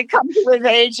think it comes with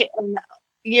age and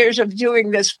years of doing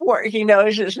this sport. He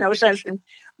knows there's no sense in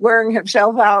wearing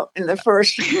himself out in the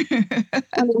first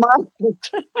month.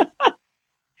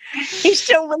 He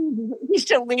still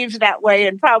leaves that way,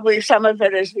 and probably some of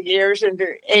it is the years and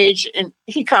the age, and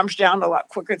he comes down a lot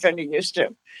quicker than he used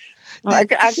to. I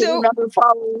can remember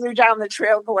following you down the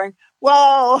trail going,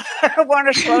 "Whoa, I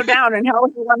want to slow down," and all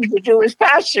he wanted to do is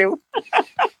pass you.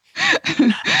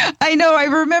 I know. I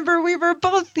remember we were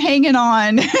both hanging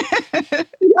on. Yeah,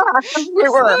 we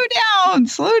were.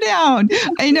 Slow down.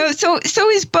 I know. So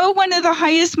is Bo one of the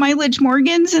highest mileage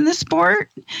Morgans in the sport?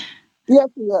 Yes,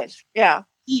 he is. Yeah.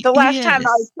 The last time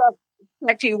I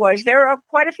checked, he was. There are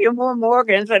quite a few more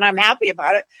Morgans, and I'm happy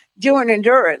about it, doing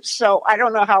endurance. So I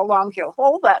don't know how long he'll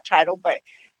hold that title, but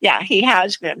yeah, he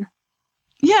has been.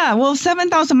 Yeah, well,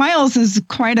 7,000 miles is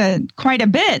quite a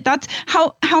bit. That's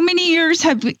how many years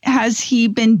has he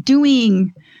been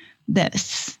doing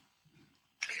this?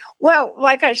 Well,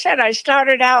 like I said, I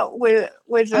started out with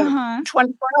 24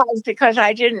 hours because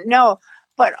I didn't know.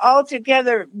 But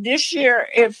altogether, this year,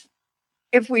 if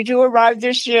we do arrive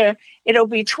this year, it'll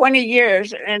be 20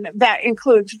 years, and that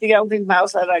includes the LD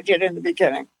miles that I did in the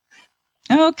beginning.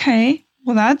 Okay.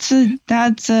 Well, that's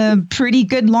a pretty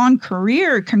good long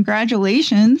career.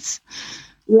 Congratulations.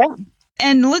 Yeah.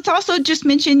 And let's also just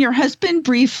mention your husband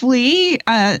briefly.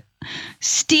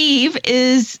 Steve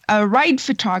is a ride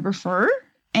photographer.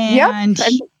 And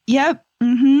yep.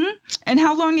 Mm-hmm. And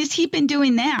how long has he been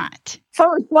doing that?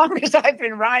 For as long as I've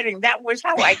been riding. That was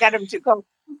how I got him to go.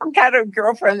 I got a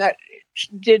girlfriend that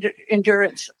did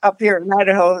endurance up here in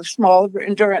Idaho, small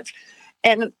endurance.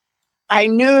 And I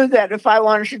knew that if I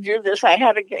wanted to do this, I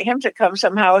had to get him to come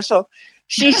somehow. So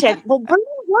she said, well,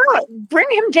 bring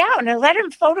him down and let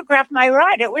him photograph my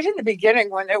ride. It was in the beginning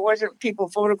when there wasn't people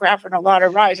photographing a lot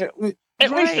of rides, at least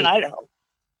in Idaho.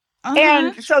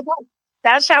 And so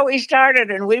that's how we started.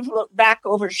 And we've looked back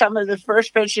over some of the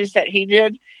first pictures that he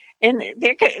did. And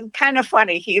they're kind of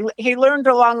funny. He learned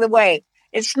along the way.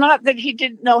 It's not that he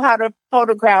didn't know how to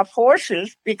photograph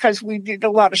horses, because we did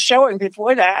a lot of showing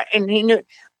before that, and he knew.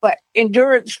 But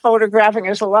endurance photographing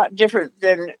is a lot different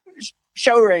than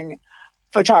show ring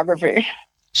photography.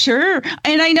 Sure.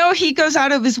 And I know he goes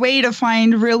out of his way to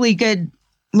find really good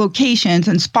locations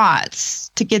and spots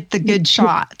to get the good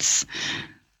shots.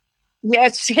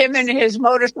 Yes, him and his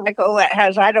motorcycle that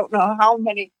has, I don't know how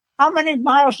many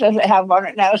miles does it have on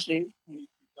it now, Steve?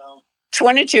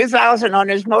 22,000 on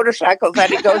his motorcycle that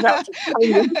he goes out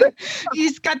to.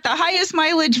 He's got the highest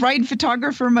mileage ride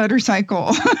photographer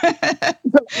motorcycle.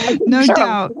 No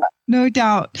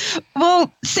doubt.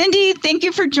 Well, Cindy, thank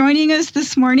you for joining us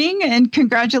this morning, and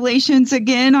congratulations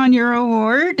again on your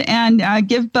award, and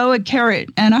give Bo a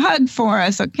carrot and a hug for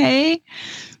us, okay?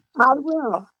 I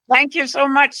will. Thank you so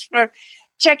much for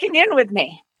checking in with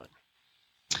me.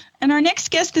 And our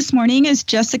next guest this morning is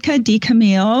Jessica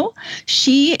DiCamillo.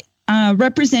 She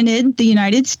represented the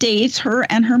United States, her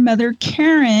and her mother,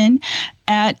 Karen,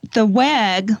 at the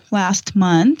WEG last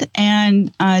month.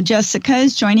 And Jessica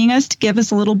is joining us to give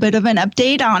us a little bit of an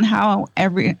update on how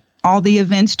all the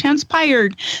events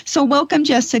transpired. So welcome,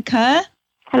 Jessica.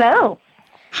 Hello.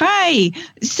 Hi.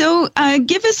 So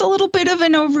give us a little bit of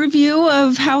an overview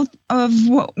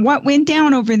of what went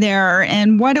down over there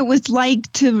and what it was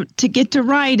like to get to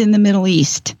ride in the Middle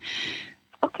East.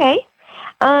 Okay.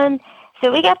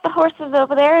 So we got the horses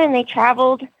over there, and they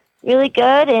traveled really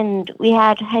good, and we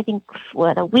had, I think,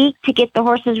 a week to get the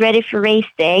horses ready for race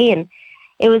day, and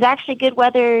it was actually good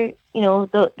weather,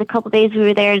 the couple days we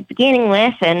were there at the beginning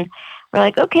with, and we're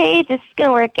like, okay, this is going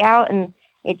to work out, and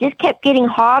it just kept getting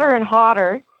hotter and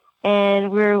hotter, and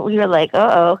we were like,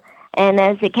 uh-oh, and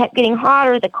as it kept getting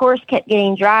hotter, the course kept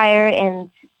getting drier,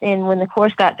 and when the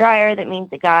course got drier, that means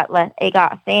it got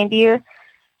sandier,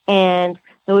 and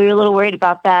so we were a little worried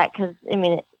about that because,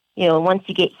 once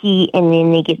you get heat and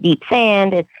then you get deep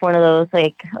sand, it's one of those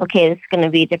like, okay, this is going to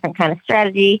be a different kind of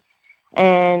strategy.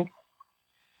 And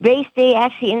race day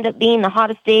actually ended up being the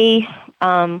hottest day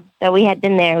that we had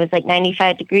been there. It was like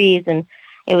 95 degrees, and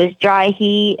it was dry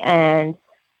heat, and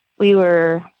we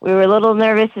were a little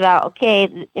nervous about,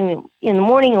 okay, in the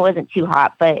morning it wasn't too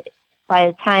hot, but by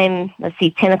the time,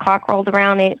 10 o'clock rolled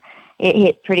around, it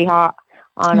hit pretty hot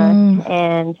on us.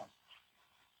 And,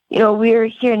 we're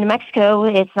here in New Mexico.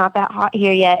 It's not that hot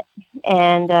here yet.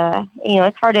 And,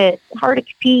 it's hard to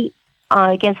compete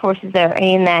against horses that are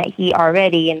in that heat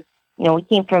already. And, we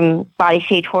came from body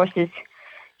shaped horses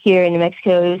here in New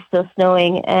Mexico. It was still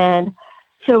snowing. And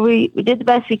so we did the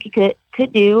best we could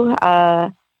do.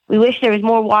 We wish there was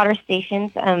more water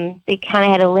stations. They kind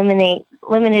of had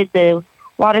limited the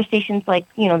water stations. Like,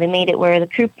 they made it where the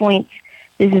crew points,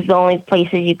 this is the only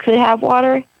places you could have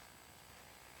water.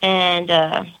 And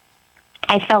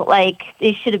I felt like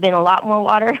there should have been a lot more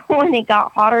water when it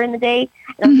got hotter in the day.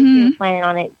 I don't think we were planning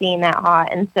on it being that hot.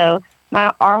 And so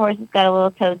our horses got a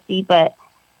little toasty, but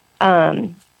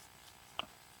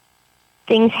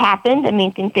things happened.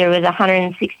 I think there was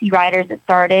 160 riders that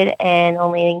started and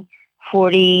only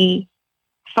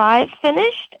 45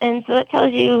 finished. And so that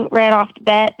tells you right off the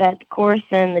bat that the course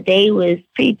and the day was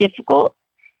pretty difficult.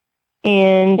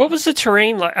 And what was the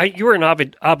terrain like? You were in Abu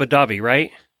Dhabi,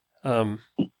 right?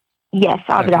 Yes,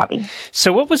 Abu Dhabi.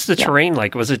 So what was the terrain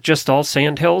like? Was it just all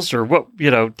sand hills, or what,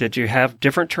 did you have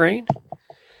different terrain?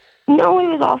 No, it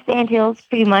was all sand hills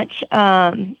pretty much.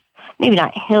 Maybe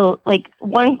not hill, like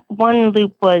one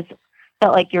loop felt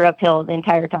like you're uphill the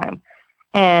entire time.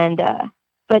 And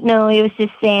but no, it was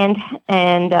just sand.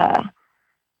 And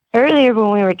earlier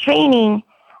when we were training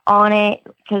on it,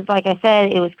 because like I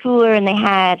said, it was cooler and they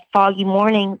had foggy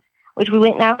mornings, which we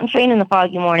went out and trained in the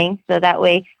foggy mornings. So that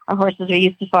way our horses are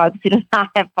used to fog. So we do not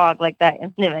have fog like that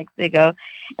in New Mexico.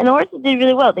 And the horses did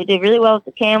really well. They did really well with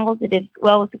the camels. They did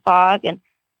well with the fog.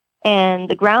 And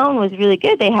the ground was really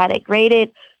good. They had it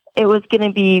graded. It was going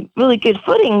to be really good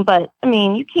footing. But,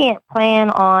 you can't plan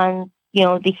on,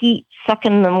 the heat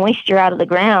sucking the moisture out of the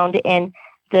ground and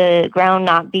the ground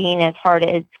not being as hard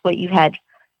as what you had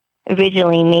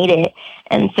originally made it.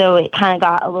 And so it kind of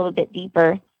got a little bit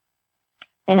deeper.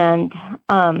 And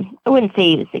I wouldn't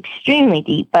say it was extremely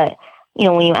deep, but,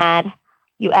 when you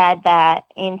add that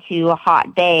into a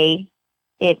hot day,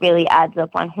 it really adds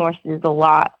up on horses a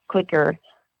lot quicker.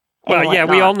 Well, yeah,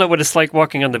 we all know what it's like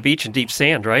walking on the beach in deep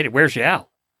sand, right? It wears you out.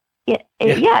 Yeah,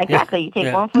 exactly. You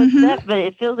take one foot step, but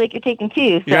it feels like you're taking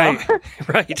two. So.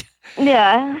 Right.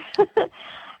 Yeah.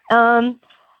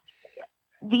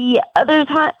 The other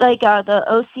time, like the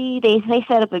OC, they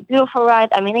set up a beautiful ride.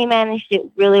 They managed it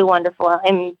really wonderful.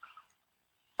 And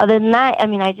other than that,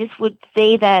 I just would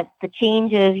say that the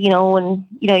changes, when,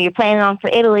 you're planning on for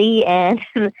Italy and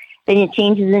then it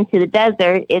changes into the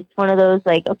desert, it's one of those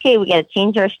like, okay, we got to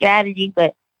change our strategy,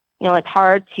 but, it's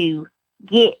hard to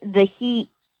get the heat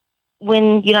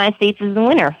when the United States is in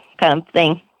winter kind of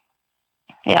thing.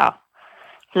 Yeah.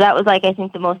 So that was I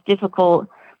think the most difficult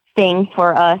thing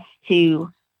for us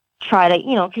to try to,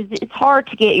 because it's hard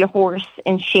to get your horse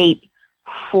in shape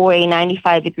for a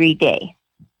 95-degree day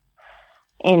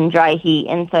in dry heat.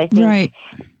 And so I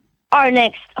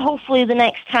think hopefully the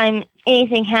next time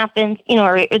anything happens,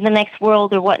 or in the next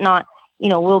world or whatnot,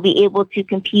 we'll be able to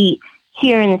compete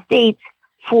here in the States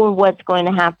for what's going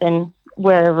to happen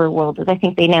wherever the world is. I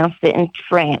think they announced it in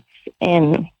France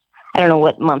in, I don't know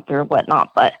what month or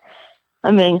whatnot, but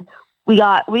we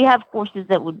have horses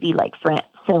that would be like France.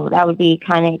 So that would be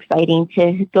kind of exciting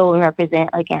to go and represent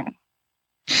again.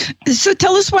 So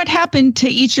tell us what happened to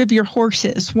each of your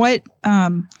horses. What,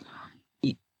 why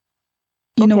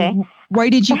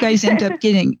did you guys end up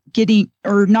getting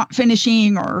or not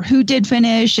finishing, or who did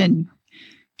finish, and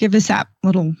give us that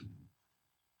little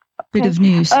bit of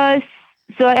news.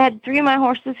 So I had 3 of my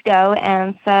horses go,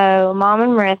 and so Mom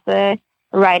and Marissa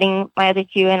were riding my other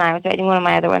 2, and I was riding one of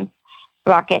my other ones,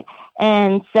 Rocket.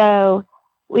 And so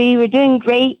we were doing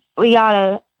great. We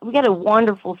got a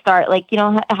wonderful start. Like,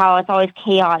 how it's always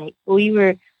chaotic. We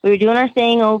were doing our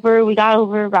thing over. We got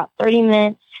over about 30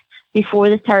 minutes before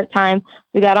the start time.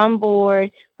 We got on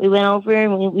board. We went over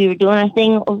and we were doing our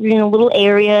thing over in a little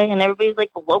area, and everybody's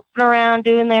like loping around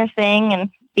doing their thing and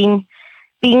being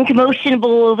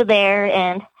commotionable over there.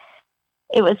 And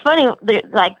it was funny. They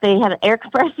had an air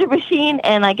compressor machine,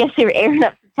 and I guess they were airing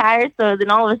up the tires. So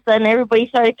then all of a sudden, everybody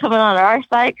started coming on our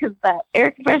side because that air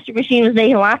compressor machine was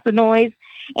making lots of noise.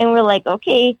 And we're like,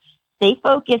 okay, stay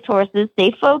focused, horses,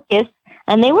 stay focused.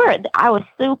 And I was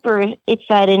super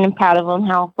excited and proud of them,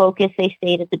 how focused they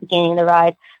stayed at the beginning of the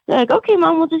ride. They're like, okay,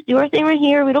 Mom, we'll just do our thing right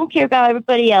here. We don't care about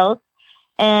everybody else.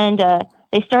 And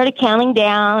they started counting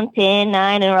down, 10,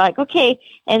 9, and we're like, okay.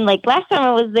 And like last time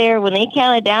I was there, when they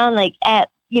counted down, like at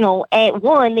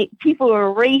 1, people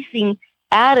were racing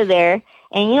out of there.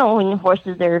 And, when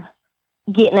horses are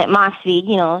getting at Mach speed,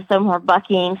 some were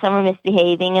bucking, some were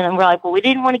misbehaving. And then we're like, well, we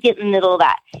didn't want to get in the middle of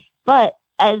that. But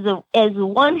as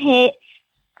one hit,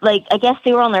 like, I guess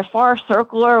they were on their far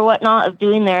circle or whatnot of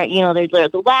doing their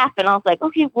lap. And I was like,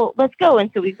 okay, well, let's go. And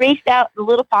so we raced out the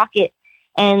little pocket.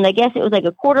 And I guess it was like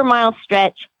a quarter-mile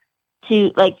stretch,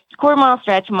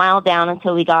 mile down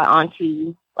until we got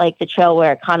onto like the trail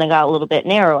where it kind of got a little bit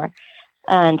narrower.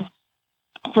 And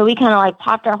so we kind of like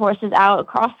popped our horses out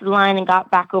across the line and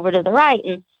got back over to the right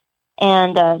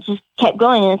and just kept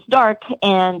going. And it's dark,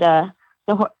 and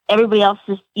everybody else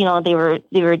just, they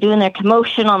were doing their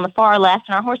commotion on the far left,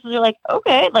 and our horses were like,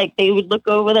 okay, like they would look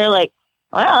over there like,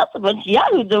 wow, that's a bunch of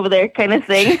yahoos over there, kind of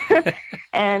thing.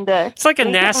 And it's like a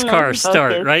NASCAR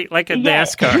start, right? Like a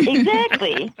NASCAR.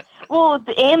 Exactly. Well,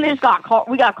 and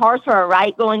we got cars to our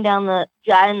right going down the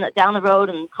road,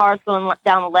 and cars going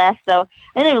down the left. So,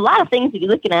 and there's a lot of things to be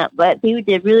looking at, but we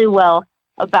did really well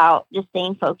about just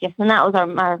staying focused. And that was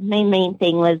our main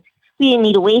thing was we didn't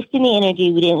need to waste any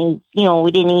energy. We didn't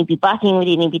need to be bucking. We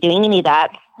didn't need to be doing any of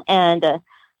that. And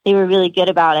they were really good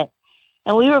about it.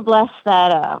 And we were blessed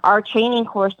that our training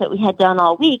course that we had done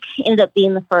all week ended up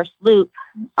being the first loop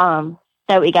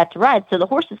that we got to ride. So the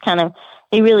horses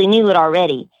they really knew it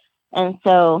already. And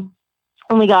so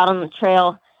when we got on the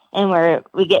trail and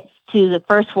we get to the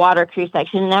first water crew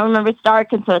section, and I remember it's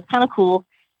dark, and so it's kind of cool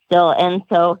still. And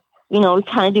so, we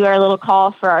kind of do our little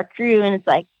call for our crew, and it's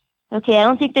like, okay, I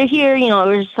don't think they're here.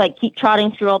 We're just like keep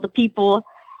trotting through all the people,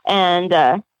 and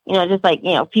just like,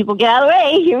 people get out of the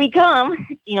way, here we come.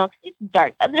 It's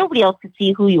dark. Nobody else can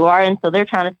see who you are, and so they're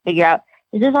trying to figure out,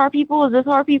 is this our people? Is this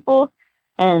our people?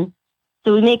 And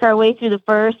so we make our way through the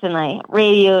first, and I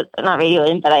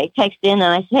text in, and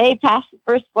I say, hey, pass the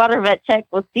first water vet check.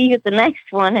 We'll see you at the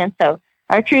next one. And so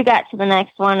our crew got to the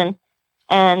next one,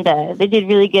 and they did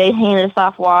really good, handed us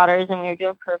off waters, and we were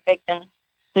doing perfect. And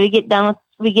so we get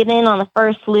in on the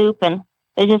first loop, and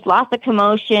there's just lots of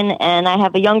commotion. And I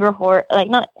have a younger horse, like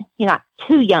he's not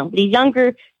too young, but he's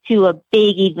younger to a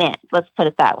big event. Let's put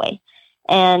it that way.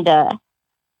 And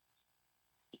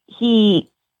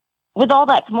with all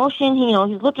that commotion,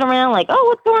 he's looking around like, oh,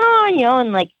 what's going on?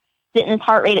 And like sitting his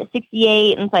heart rate at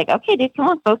 68. And it's like, okay, dude, come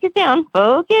on, focus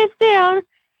down.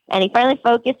 And he finally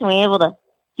focused, and we were able to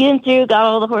get him through, got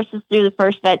all the horses through the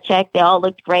first vet check. They all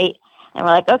looked great. And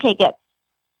we're like, okay, good.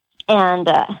 And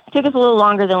it took us a little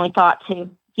longer than we thought to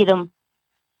get him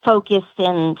focused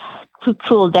and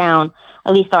cooled down,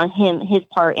 at least on his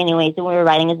part anyways. And we were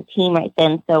riding as a team right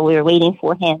then, so we were waiting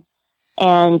for him.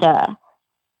 And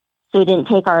so it didn't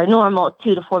take our normal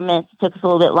 2 to 4 minutes. It took us a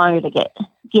little bit longer to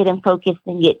get him focused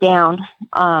and get down.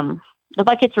 The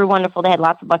buckets were wonderful. They had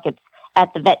lots of buckets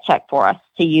at the vet check for us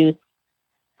to use.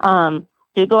 So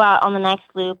we go out on the next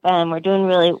loop, and we're doing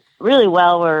really, really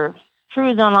well. We're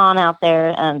cruising on out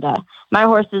there, and my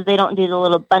horses, they don't do the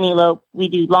little bunny lope. We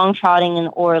do long trotting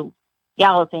or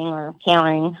galloping or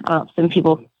cantering. I don't know, some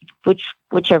people,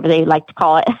 whichever they like to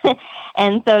call it.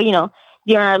 And so,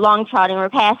 during our long trotting, we're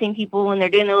passing people when they're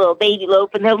doing their little baby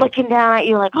lope, and they're looking down at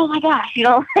you like, oh my gosh,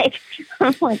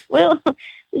 I'm like, well,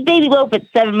 this baby lope at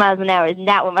 7 miles an hour is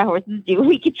not what my horses do.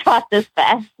 We can trot this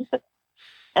fast.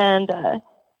 And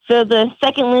so the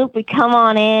second loop, we come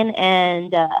on in,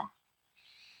 and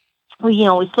we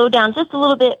slowed down just a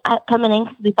little bit coming in,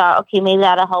 because we thought, okay, maybe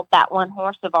that'll help that one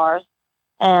horse of ours.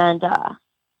 And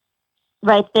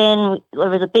right then, there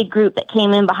was a big group that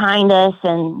came in behind us,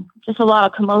 and just a lot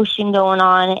of commotion going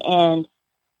on. And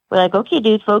we're like, okay,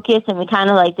 dude, focus. And we kind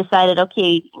of like decided,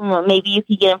 okay, maybe you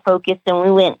could get him focused. And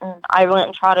I went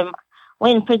and trotted him,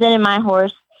 went and presented my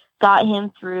horse, got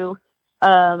him through.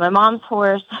 My mom's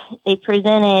horse, they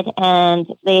presented, and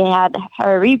they had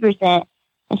her represent.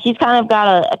 And she's kind of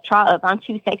got a trot of, I'm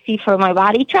too sexy for my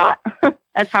body trot.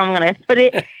 That's how I'm going to put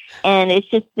it. And it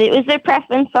was their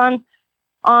preference on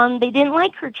they didn't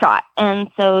like her trot. And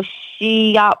so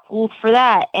she got pulled for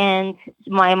that. And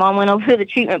my mom went over to the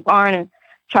treatment barn and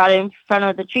trotted in front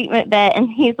of the treatment vet. And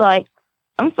he's like,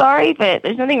 I'm sorry, but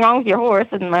there's nothing wrong with your horse.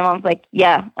 And my mom's like,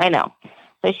 yeah, I know.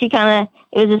 So she kind of,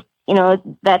 it was just,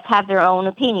 that's have their own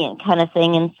opinion kind of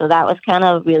thing. And so that was kind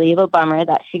of really of a bummer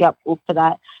that she got pulled for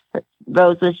that.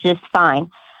 Rose was just fine.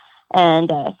 And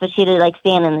so she had to like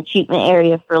stand in the treatment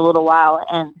area for a little while,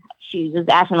 and she was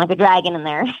acting like a dragon in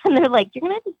there. And they're like, you're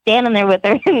going to have to stand in there with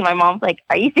her. And my mom's like,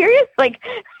 are you serious? Like,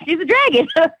 she's a dragon.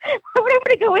 Why would I want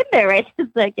to go in there, right?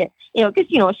 It's like, because,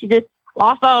 she just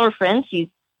lost all her friends. She's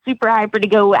super hyper to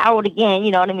go out again.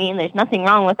 You know what I mean? There's nothing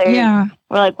wrong with her. Yeah.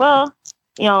 We're like, well,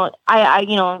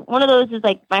 I one of those is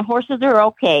like, my horses are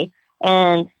okay.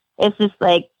 And it's just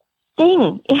like,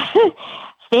 dang,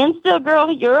 stand still,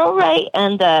 girl. You're all right.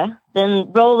 And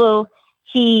then Rolo,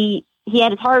 he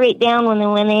had his heart rate down when they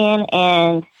went in.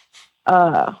 And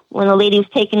when the lady was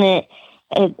taking it,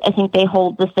 I think they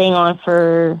hold the thing on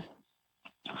for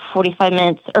 45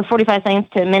 minutes or 45 seconds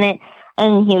to a minute.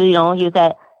 And he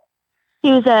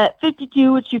was at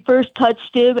 52 when she first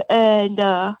touched him,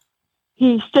 and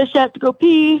he stretched out to go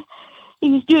pee.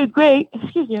 He was doing great.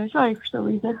 Excuse me, I'm sorry for some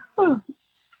reason.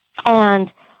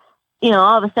 And,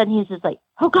 all of a sudden he's just like,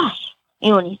 oh gosh,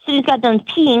 and he's got done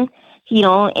peeing,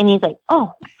 and he's like,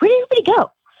 oh, where did everybody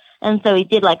go? And so he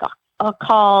did like a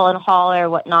call and a holler or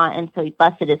whatnot, and so he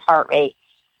busted his heart rate,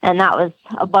 and that was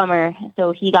a bummer.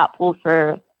 So he got pulled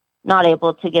for not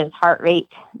able to get his heart rate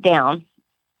down.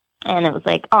 And it was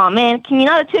like, oh, man, can you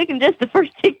not have taken just the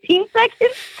first 15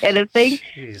 seconds kind of thing?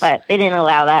 Jeez. But they didn't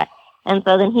allow that. And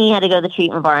so then he had to go to the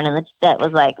treatment barn, and the vet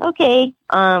was like, okay,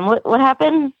 what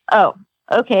happened? Oh,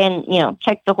 okay. And,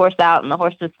 checked the horse out, and the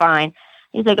horse was fine.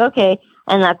 He's like, okay.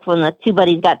 And that's when the two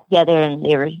buddies got together, and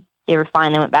they were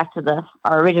fine. They went back to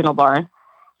our original barn.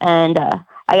 And I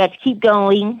got to keep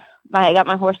going. I got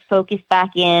my horse focused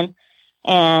back in,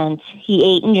 and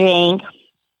he ate and drank.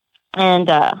 And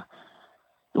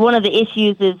one of the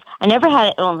issues is I've never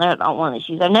had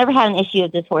an issue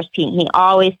of this horse peeing. He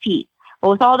always pees. But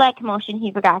with all that commotion,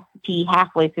 he forgot to pee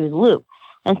halfway through the loop.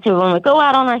 And so when we go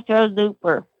out on our throw loop,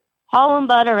 we're hauling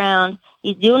Bud around.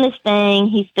 He's doing his thing.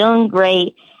 He's feeling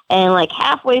great. And like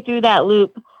halfway through that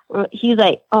loop, he's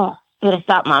like, oh, gotta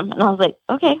stop, Mom. And I was like,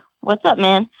 okay, what's up,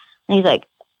 man? And he's like,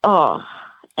 oh.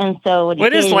 And so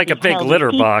it is like a big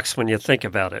litter box when you think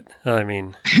about it. I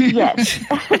mean, yes,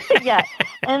 yeah.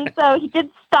 And so he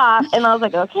did stop, and I was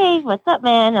like, "Okay, what's up,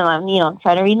 man?" And I'm,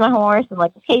 trying to read my horse. I'm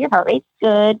like, "Okay, your heart rate's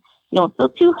good. You don't feel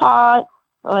too hot.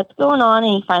 What's going on?"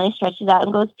 And he finally stretches out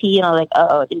and goes pee. And I was like,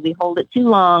 "Oh, did we hold it too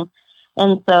long?"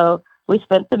 And so we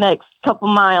spent the next couple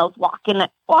miles walking a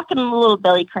little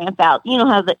belly cramp out. You know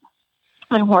how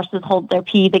when horses hold their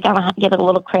pee, they gotta get a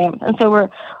little cramp. And so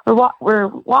we're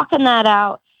walking that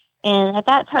out. And at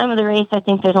that time of the race, I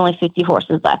think there's only 50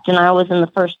 horses left. And I was in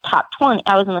the top 20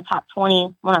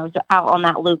 when I was out on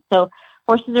that loop. So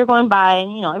horses are going by,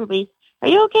 and, everybody's, are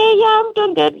you okay? Yeah, I'm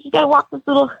doing good. You got to walk this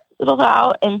little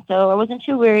out. And so I wasn't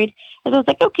too worried. And I was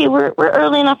like, okay, we're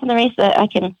early enough in the race that I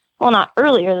can, well, not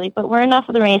early, but we're enough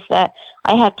of the race that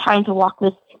I have time to walk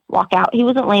out. He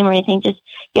wasn't lame or anything, just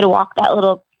get to walk that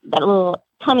little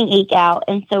tummy ache out.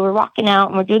 And so we're walking out,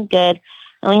 and we're doing good.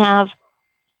 And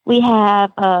we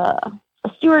have a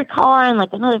steward car and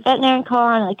like another veterinarian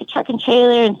car and like a truck and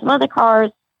trailer and some other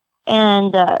cars.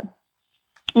 And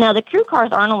now the crew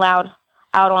cars aren't allowed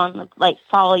out on, like,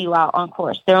 follow you out on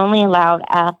course. They're only allowed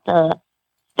at the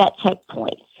vet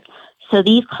checkpoints. So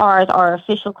these cars are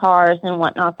official cars and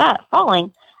whatnot, that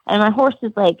following. And my horse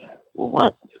is like,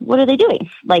 what are they doing?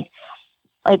 Like,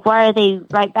 why are they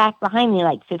right back behind me,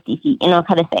 like 50 feet,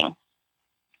 kind of thing.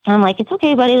 And I'm like, it's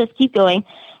okay, buddy, let's keep going.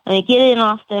 And we get in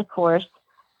off the course,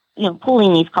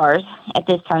 pulling these cars at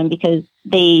this time because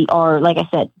they are, like I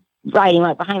said, riding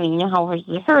right behind me. You know how horses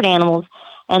are herd animals.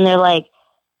 And they're like,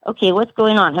 okay, what's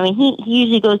going on? I mean, he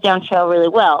usually goes down trail really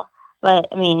well. But,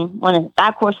 I mean,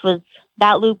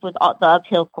 that loop was the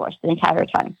uphill course the entire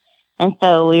time. And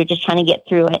so we were just trying to get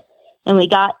through it. And we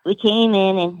came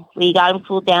in and we got him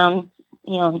cooled down,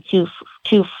 in 2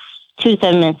 to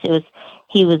 7 minutes.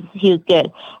 He was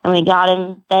good. And we got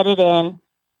him bedded in.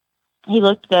 He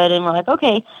looked good, and we're like,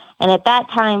 okay. And at that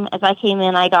time, as I came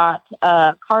in, I got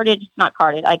not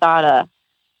carded. I got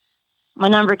my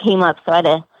number came up, so I had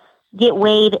to get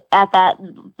weighed at that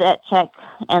check,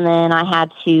 and then I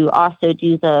had to also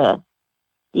do the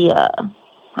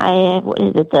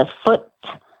foot,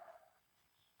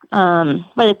 where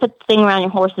they put the thing around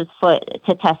your horse's foot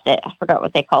to test it. I forgot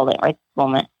what they called it right this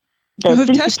moment. The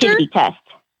sensitivity test.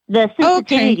 The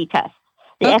sensitivity test.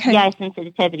 The FBI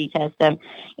sensitivity test.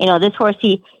 This horse,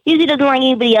 he usually doesn't want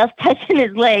anybody else touching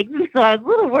his legs, so I was a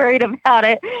little worried about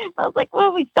it. I was like,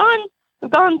 well, we've gone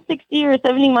 60 or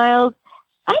 70 miles.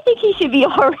 I think he should be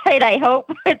all right, I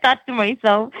hope. I thought to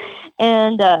myself.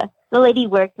 And the lady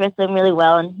worked with him really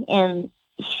well, and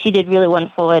she did really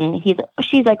wonderful. And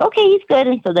she's like, okay, he's good.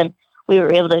 And so then we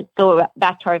were able to go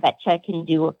back to our vet check and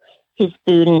do his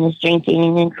food and his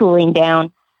drinking and cooling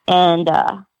down. And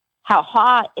how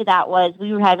hot that was,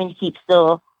 we were having to keep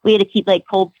still we had to keep like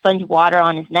cold sponge water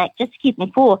on his neck just to keep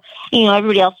him cool. And,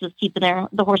 everybody else was keeping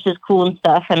the horses cool and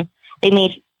stuff. And they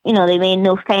made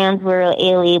no fans were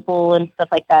A-label and stuff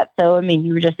like that. So,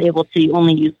 you were just able to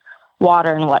only use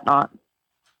water and whatnot.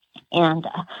 And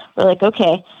we're like,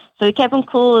 okay. So we kept him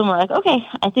cool, and we're like, okay,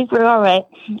 I think we're all right.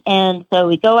 And so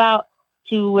we go out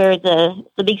to where the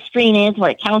big screen is, where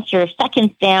it counts your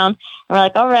seconds down. And we're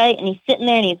like, all right. And he's sitting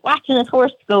there, and he's watching this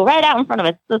horse go right out in front of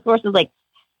us. This horse is like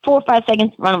 4 or 5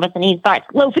 seconds in front of us, and he starts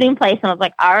loafing in place. And I was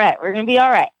like, all right, we're going to be all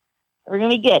right. We're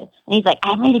going to be good. And he's like,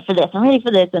 I'm ready for this.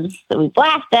 And so we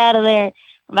blast out of there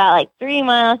about like 3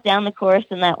 miles down the course,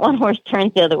 and that one horse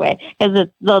turns the other way because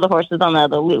the other horse is on the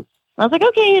other loop. I was like,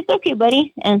 okay, it's okay,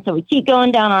 buddy. And so we keep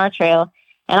going down our trail,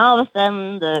 and all of a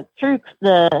sudden the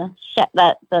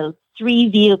 3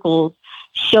 vehicles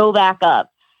show back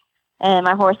up, and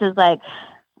my horse is like,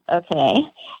 okay.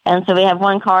 And so we have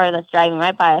one car that's driving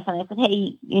right by us, and I said,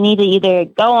 hey, you need to either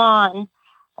go on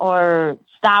or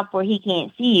stop where he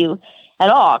can't see you at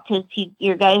all, because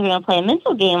your guys are going to play a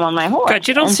mental game on my horse. God,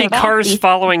 you don't see cars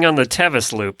following on the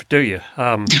Tevis loop, do you?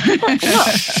 No.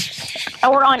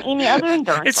 Or on any other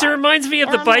endurance. It reminds me of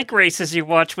the bike races you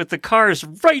watch with the cars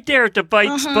right there at the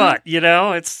bike spot,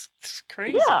 It's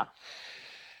crazy.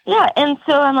 Yeah, and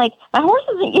so I'm like, my horse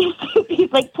isn't used to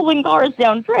he's like pulling cars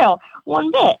down trail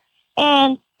one bit.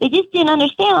 And they just didn't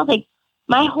understand. I was like,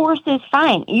 my horse is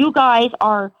fine. You guys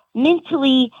are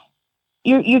mentally...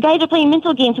 You guys are playing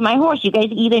mental games to my horse. You guys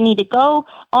either need to go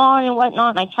on and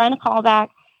whatnot. And I'm trying to call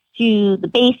back to the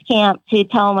base camp to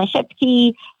tell my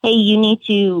Shepke, hey, you need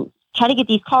to try to get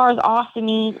these cars off of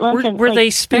me. Were they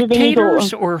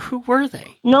spectators or who were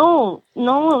they? No, it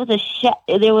was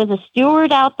there was a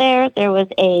steward out there. There was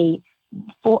a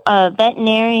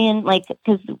veterinarian,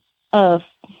 because a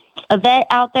vet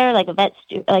out there, like a vet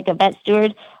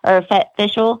steward or a vet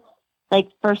official.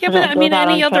 Person but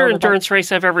any other endurance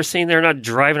race I've ever seen, they're not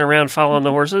driving around following the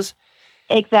horses.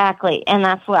 Exactly. And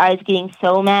that's what I was getting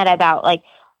so mad about. Like,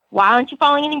 why aren't you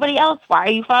following anybody else? Why are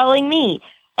you following me?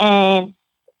 And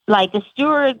the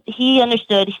steward, he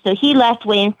understood. So he left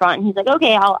way in front, and he's like,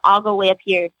 okay, I'll go way up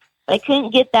here. But I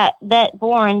couldn't get that vet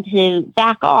born to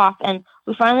back off. And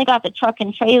we finally got the truck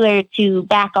and trailer to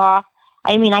back off.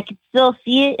 I could still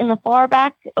see it in the far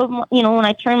back of, when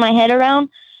I turned my head around.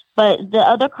 But the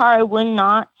other car would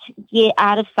not get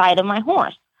out of sight of my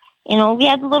horse. We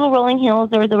had the little rolling hills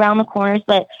that was around the corners,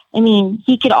 but,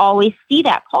 he could always see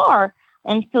that car.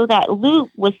 And so that loop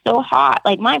was so hot.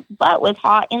 My butt was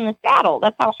hot in the saddle.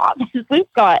 That's how hot this loop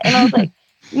got. And I was like,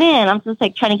 man, I'm just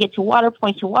trying to get to water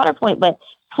point. But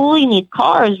pulling these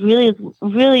cars really,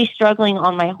 really struggling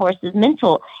on my horse's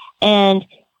mental. And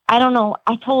I don't know,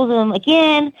 I told him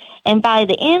again. And by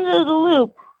the end of the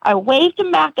loop, I waved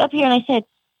him back up here and I said,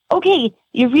 okay,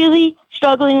 you're really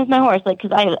struggling with my horse.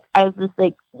 Because I was just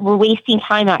we're wasting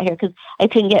time out here because I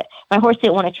couldn't get, my horse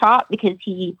didn't want to trot because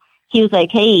he was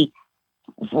like, hey,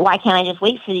 why can't I just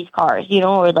wait for these cars?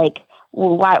 Or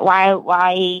well,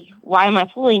 why am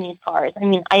I fooling these cars?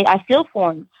 I feel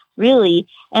for him, really.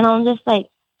 And I'm just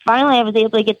finally I was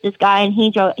able to get this guy, and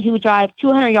he would drive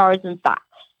 200 yards and stop.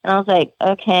 And I was like,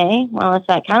 okay, well, that's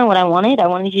not kind of what I wanted. I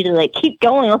wanted you to keep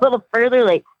going a little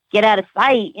further, get out of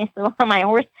sight. And so my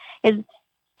horse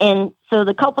and so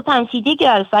the couple times he did get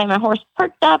out of sight, my horse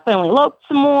perked up and we loped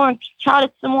some more and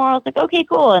trotted some more. I was like, okay,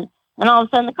 cool. And all of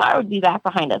a sudden the car would be back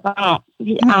behind us. I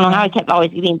don't know how it kept always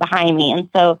being behind me. And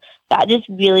so that just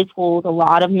really pulled a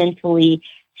lot of mentally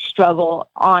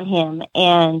struggle on him.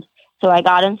 And so I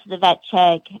got him to the vet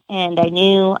check, and I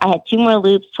knew I had 2 more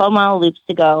loops, 12-mile loops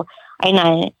to go. And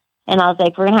I was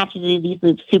like, we're going to have to do these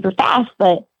loops super fast,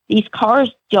 but these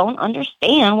cars don't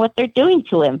understand what they're doing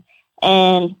to him.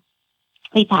 And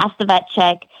we pass the vet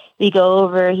check. We go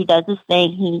over. He does his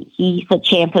thing. He's a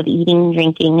champ of eating and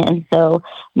drinking, and so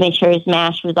made sure his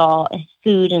mash was all, his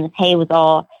food and his hay was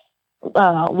all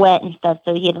wet and stuff.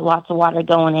 So he had lots of water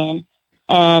going in.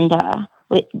 And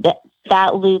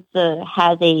that loop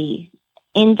has an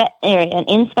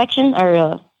inspection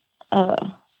or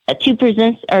two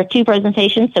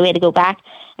presentations. So we had to go back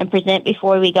and present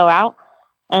before we go out.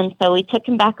 And so we took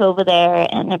him back over there,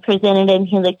 and I presented him.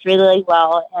 He looked really, really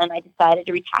well, and I decided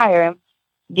to retire him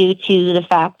due to the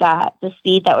fact that the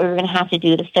speed that we were going to have to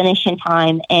do to finish in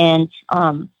time, and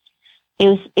he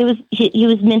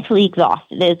was mentally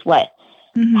exhausted is what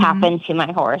happened to my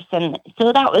horse. And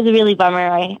so that was a really bummer.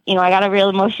 I got real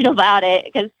emotional about it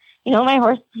because, my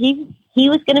horse, he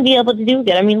was going to be able to do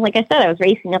good. Like I said, I was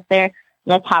racing up there in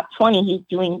the top 20. He's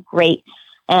doing great.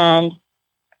 And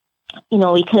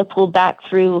we could have pulled back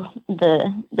through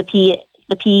the P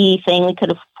thing. We could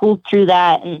have pulled through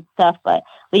that and stuff, but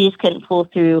we just couldn't pull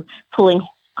through pulling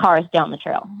cars down the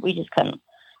trail. We just couldn't.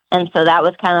 And so that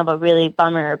was kind of a really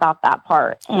bummer about that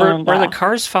part. And, were the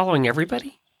cars following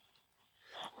everybody?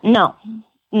 No,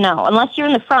 unless you're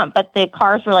in the front, but the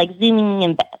cars were like zooming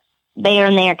and there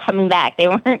and there coming back. They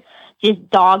weren't just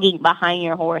dogging behind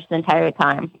your horse the entire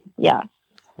time. Yeah.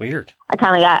 Weird. I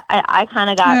kind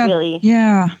of got really.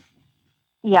 Yeah.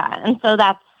 Yeah. And so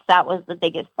that was the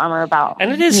biggest bummer about.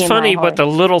 And it is funny what the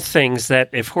little things that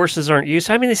if horses aren't used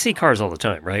to, I mean, they see cars all the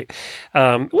time, right?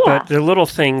 But the little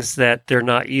things that they're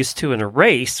not used to in a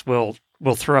race will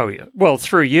throw you. Well,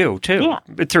 through you too. Yeah.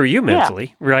 But through you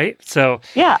mentally, right? So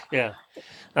yeah. Yeah.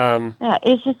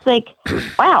 It's just like,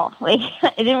 wow. Like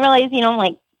I didn't realize,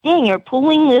 like, dang, you're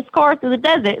pulling this car through the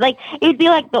desert. Like it'd be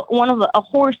like a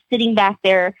horse sitting back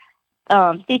there,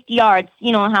 50 yards.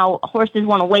 You know how horses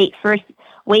want to wait for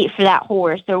that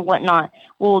horse or whatnot.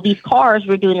 Well, these cars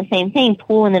were doing the same thing,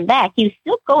 pulling them back. He was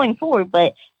still going forward,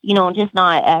 but just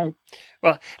not as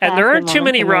well. And there aren't too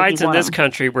many rides in this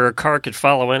country where a car could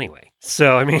follow anyway.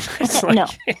 So I mean, it's like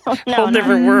a whole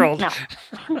different world.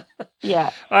 No.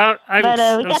 Yeah.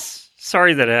 I'm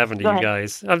sorry that happened to you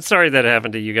guys. I'm sorry that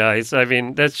happened to you guys. I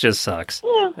mean, that just sucks.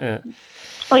 Yeah.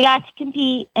 We got to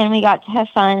compete and we got to have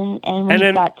fun and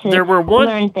got to there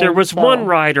was so. one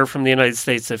rider from the United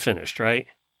States that finished, right?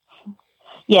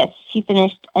 Yes, she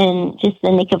finished in just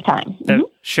the nick of time.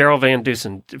 Cheryl Van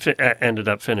Dusen ended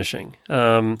up finishing.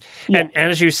 And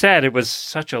as you said, it was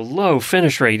such a low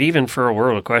finish rate, even for a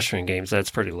World Equestrian Games.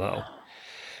 That's pretty low.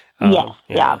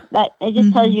 Yeah. That it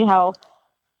just tells you how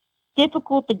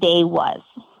difficult the day was.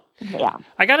 Yeah.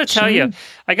 I got to tell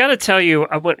you,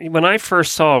 when I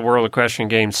first saw World Equestrian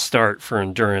Games start for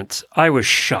endurance, I was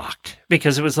shocked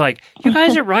because it was like, you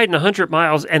guys are riding 100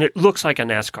 miles and it looks like a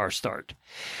NASCAR start.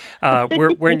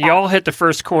 When you all hit the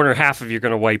first corner, half of you are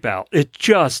going to wipe out. It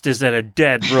just is at a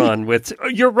dead run with,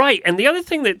 you're right. And the other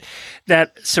thing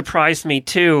that surprised me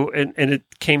too, and it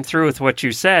came through with what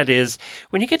you said, is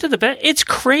when you get to the bend, it's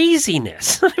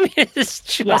craziness. I mean, it's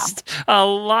just a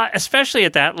lot, especially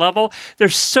at that level.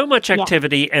 There's so much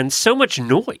activity and so much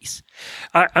noise.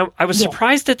 I was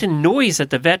surprised at the noise at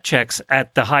the vet checks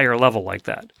at the higher level like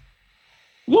that.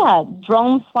 Yeah,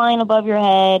 drones flying above your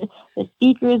head, the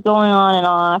speakers going on and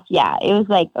off. Yeah, it was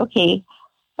like, okay,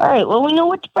 all right, well, we know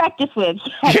what to practice with.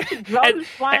 Drones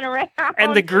flying around.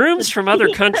 And the grooms from other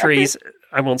countries,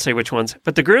 I won't say which ones,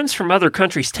 but the grooms from other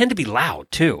countries tend to be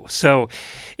loud too. So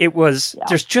it was,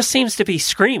 there just seems to be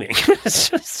screaming.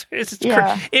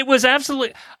 It was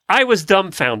absolutely, I was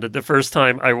dumbfounded the first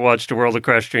time I watched a World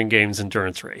Equestrian Games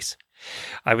endurance race.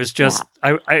 I was just,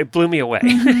 it blew me away.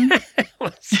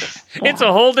 It's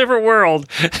a whole different world.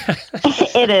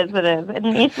 It is.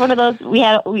 And it's one of those, we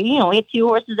had 2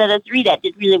 horses out of 3 that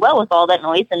did really well with all that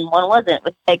noise and one wasn't. It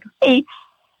was like, hey,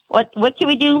 what can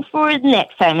we do for the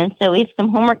next time? And so we have some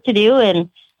homework to do and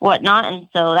whatnot. And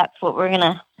so that's what we're going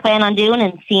to plan on doing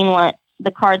and seeing what the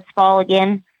cards fall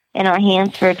again in our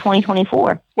hands for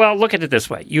 2024. Well, look at it this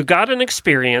way. You got an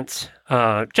experience.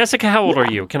 Jessica, how old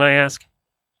are you? Can I ask?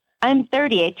 I'm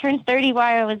 30. I turned 30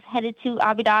 while I was headed to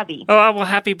Abu Dhabi. Oh, well,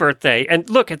 happy birthday. And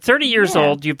look, at 30 years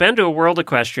old, you've been to a World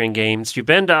Equestrian Games. You've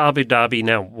been to Abu Dhabi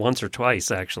now once or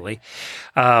twice, actually.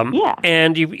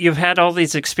 And you've had all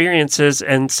these experiences,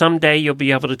 and someday you'll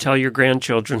be able to tell your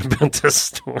grandchildren about this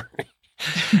story.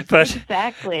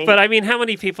 Exactly. But I mean, how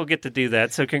many people get to do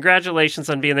that? So congratulations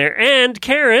on being there. And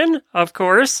Karen, of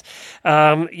course,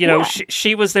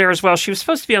 she was there as well. She was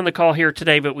supposed to be on the call here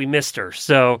today, but we missed her.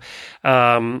 So,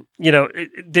 I'm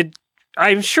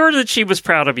sure that she was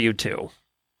proud of you too.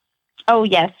 Oh,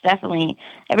 yes, definitely.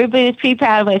 Everybody was pretty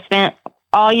proud of it. I spent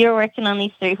all year working on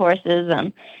these 3 horses,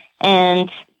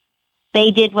 and they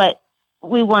did what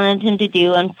we wanted them to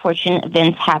do. Unfortunate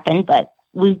events happened, but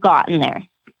we've gotten there.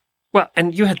 Well,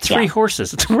 and you had 3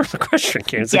 horses at the World Equestrian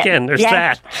Games. Yes. Again, there's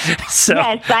that. So.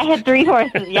 Yes, I had 3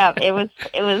 horses. Yeah, it was.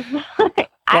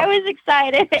 I was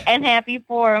excited and happy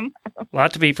for them. A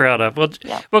lot to be proud of.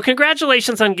 Well,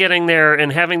 congratulations on getting there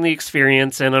and having the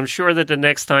experience. And I'm sure that the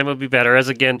next time will be better. As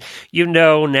again,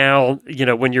 now,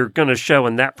 when you're going to show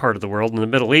in that part of the world, in the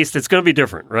Middle East, it's going to be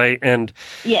different, right? And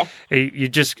you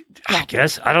just, I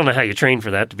guess, I don't know how you train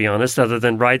for that, to be honest, other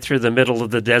than ride through the middle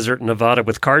of the desert in Nevada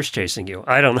with cars chasing you.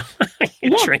 I don't know how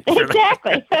you train for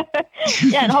exactly. that.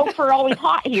 And hope for always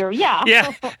hot here. Yeah.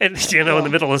 Yeah. And, in the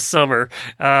middle of summer.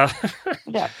 All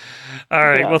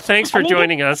right. Well, thanks for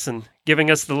joining us and giving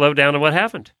us the lowdown of what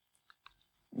happened.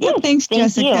 Yeah, thanks,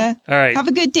 Jessica. You. All right. Have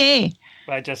a good day.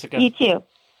 Bye, Jessica. You too.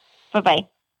 Bye-bye.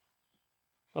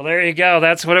 Well, there you go.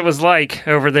 That's what it was like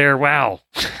over there. Wow.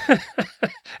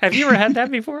 Have you ever had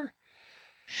that before?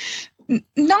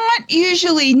 Not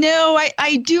usually. No,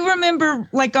 I do remember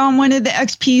like on one of the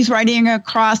XPs riding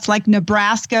across like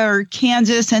Nebraska or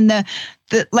Kansas, and the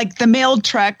mail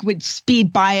truck would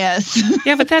speed by us.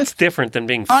 Yeah, but that's different than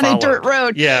being on followed. a dirt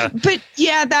road. Yeah. But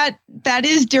yeah, that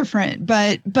is different.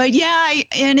 But yeah,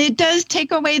 and it does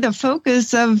take away the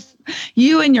focus of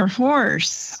you and your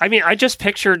horse. I mean, I just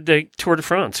pictured the Tour de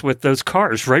France with those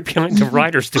cars right behind the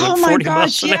riders doing 40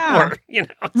 miles an hour. You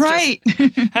know, right.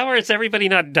 How is everybody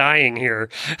not dying here?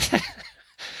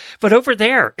 But over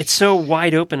there, it's so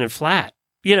wide open and flat.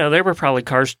 You know, there were probably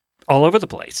cars all over the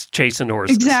place chasing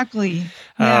horses. Exactly.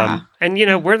 Yeah. And, you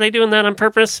know, were they doing that on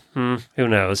purpose? Who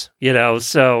knows? You know,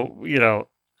 so, you know,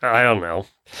 I don't know.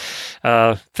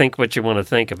 Think what you want to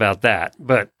think about that.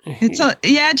 But it's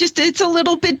a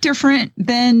little bit different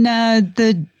than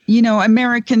the, you know,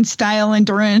 American style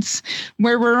endurance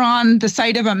where we're on the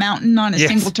side of a mountain on a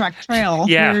single track trail.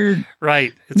 Yeah.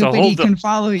 Right. It's nobody can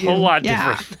follow you. Whole lot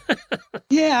different.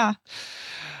 Yeah.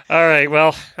 All right.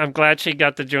 Well, I'm glad she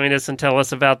got to join us and tell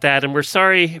us about that. And we're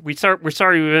sorry we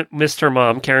missed her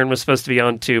mom. Karen was supposed to be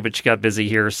on too, but she got busy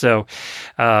here. So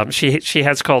she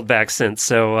has called back since.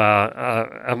 So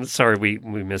I'm sorry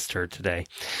we missed her today.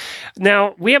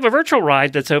 Now, we have a virtual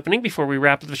ride that's opening before we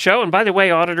wrap up the show. And by the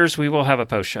way, auditors, we will have a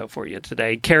post show for you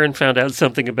today. Karen found out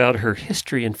something about her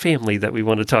history and family that we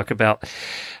want to talk about.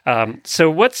 So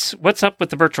what's up with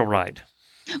the virtual ride?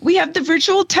 We have the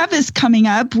virtual Tevis coming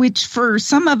up, which for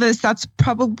some of us, that's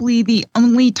probably the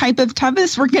only type of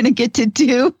Tevis we're going to get to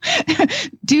do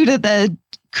due to the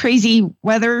crazy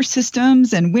weather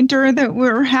systems and winter that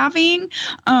we're having.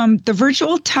 The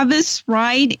virtual Tevis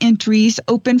ride entries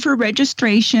open for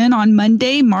registration on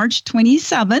Monday, March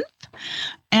 27th.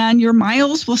 And your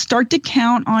miles will start to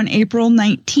count on April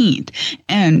 19th.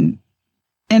 And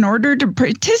in order to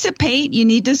participate, you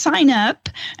need to sign up,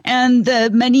 and the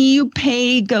money you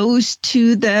pay goes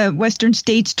to the Western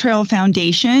States Trail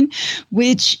Foundation,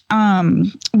 which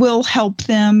will help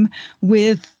them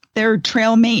with their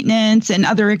trail maintenance and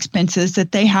other expenses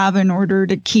that they have in order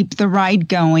to keep the ride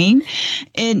going.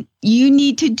 And you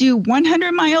need to do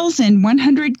 100 miles in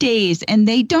 100 days, and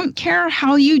they don't care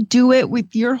how you do it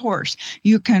with your horse.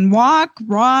 You can walk,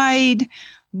 ride,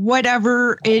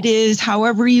 whatever it is,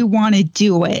 however you want to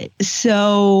do it.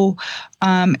 So,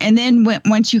 and then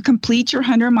once you complete your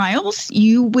 100 miles,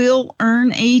 you will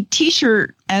earn a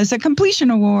T-shirt as a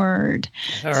completion award.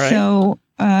 All right. So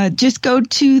just go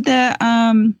to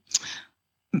the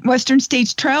Western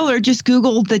States Trail or just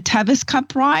Google the Tevis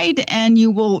Cup Ride, and you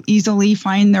will easily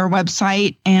find their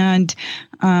website and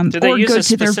do they use a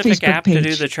specific app page. to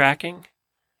do the tracking?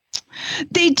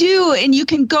 They do, and you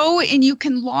can go and you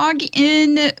can log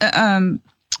in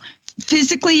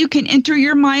physically. You can enter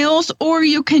your miles, or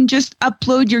you can just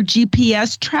upload your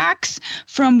GPS tracks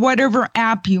from whatever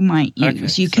app you might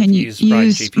use. Okay, you so can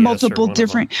use multiple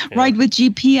different Ride with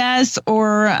GPS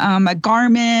or a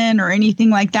Garmin or anything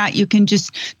like that. You can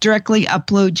just directly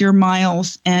upload your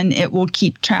miles, and it will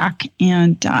keep track.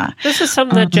 And this is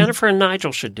something that Jennifer and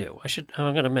Nigel should do.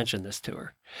 I'm going to mention this to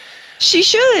her. She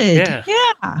should.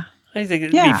 Yeah. I think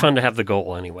it'd be fun to have the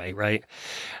goal anyway, right?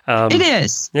 It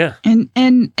is. Yeah. And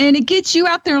it gets you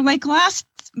out there. Like last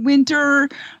winter,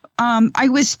 I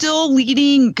was still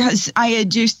leading because I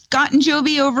had just gotten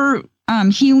Jovi over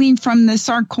healing from the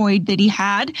sarcoid that he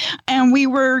had, and we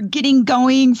were getting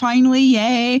going finally,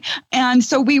 yay. And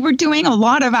so we were doing a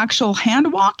lot of actual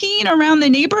hand walking around the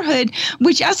neighborhood,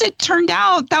 which as it turned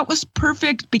out, that was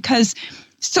perfect because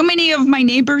so many of my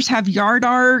neighbors have yard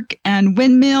arc and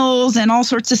windmills and all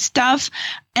sorts of stuff.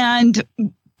 And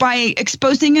by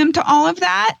exposing him to all of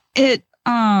that, it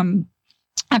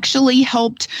actually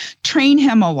helped train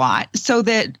him a lot so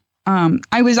that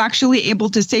I was actually able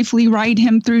to safely ride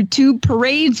him through 2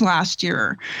 parades last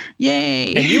year.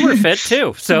 Yay. And you were fit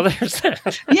too. So there's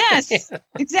that. Yes,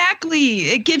 exactly.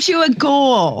 It gives you a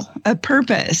goal, a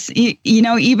purpose. You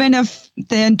know, even if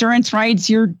the endurance rides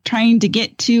you're trying to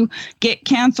get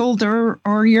canceled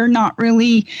or you're not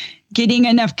really getting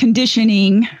enough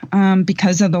conditioning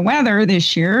because of the weather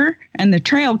this year and the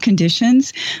trail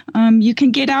conditions, you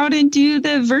can get out and do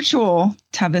the virtual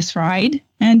Tevis ride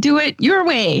and do it your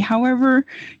way, however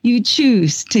you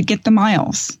choose to get the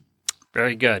miles.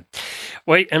 Very good.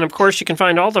 Wait, and of course you can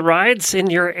find all the rides in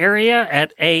your area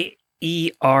at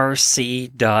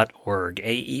AERC.org.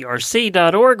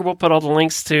 AERC.org. We'll put all the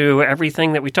links to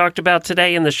everything that we talked about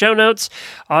today in the show notes.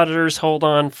 Auditors, hold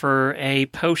on for a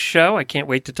post show. I can't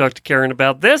wait to talk to Karen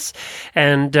about this,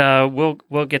 and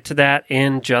we'll get to that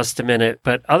in just a minute.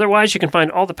 But otherwise, you can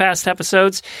find all the past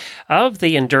episodes of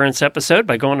the Endurance episode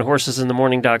by going to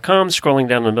horsesinthemorning.com, scrolling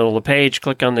down the middle of the page,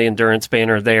 click on the Endurance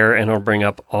banner there, and it'll bring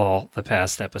up all the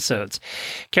past episodes.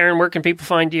 Karen, where can people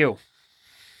find you?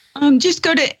 Just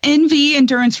go to NV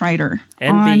Endurance Rider.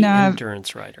 NV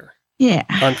Endurance Rider. Yeah.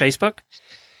 On Facebook?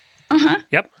 Uh-huh.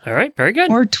 Yep. All right. Very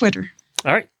good. Or Twitter.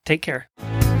 All right. Take care.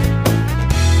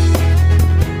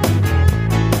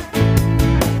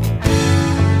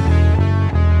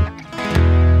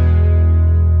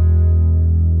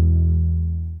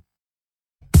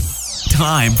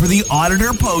 Time for the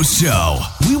Auditor Post Show.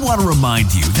 We want to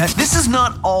remind you that this is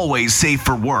not always safe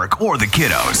for work or the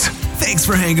kiddos. Thanks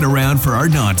for hanging around for our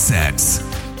nonsense.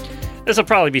 This will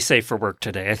probably be safe for work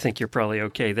today. I think you're probably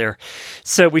okay there.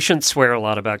 So we shouldn't swear a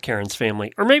lot about Karen's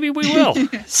family, or maybe we will.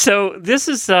 So this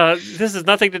is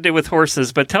nothing to do with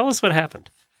horses, but tell us what happened.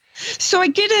 So I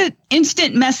get an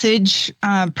instant message,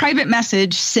 private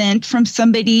message sent from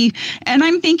somebody, and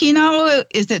I'm thinking, oh,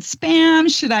 is it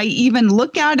spam? Should I even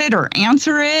look at it or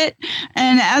answer it?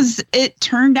 And as it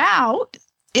turned out,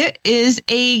 it is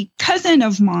a cousin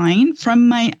of mine from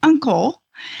my uncle.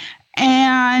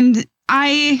 And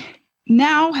I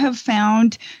now have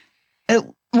found,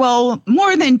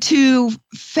 more than 2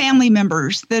 family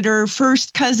members that are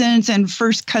first cousins and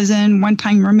first cousin one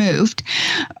time removed.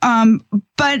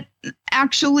 But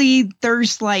actually,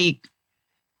 there's like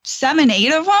 7,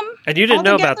 8 of them. And you didn't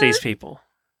know about these people?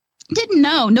 Didn't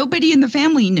know. Nobody in the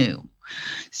family knew.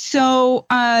 So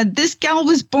this gal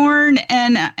was born,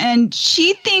 and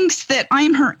she thinks that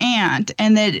I'm her aunt,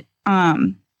 and that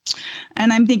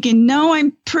and I'm thinking, no,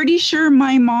 I'm pretty sure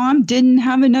my mom didn't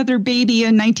have another baby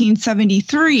in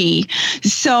 1973.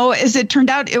 So as it turned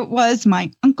out, it was my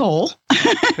uncle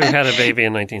who had a baby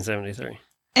in 1973.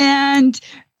 And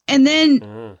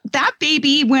then that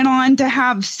baby went on to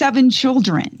have 7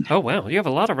 children. Oh, wow. You have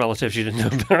a lot of relatives you didn't know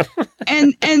about.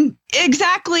 and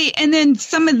exactly. And then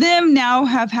some of them now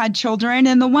have had children.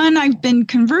 And the one I've been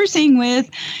conversing with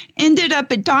ended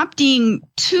up adopting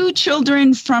 2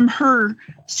 children from her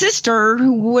sister,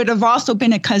 who would have also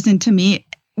been a cousin to me,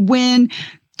 when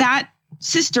that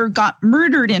sister got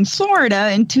murdered in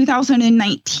Florida in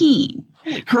 2019.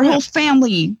 Her whole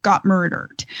family got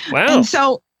murdered. Wow. And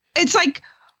so it's like,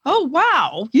 oh,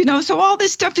 wow. So all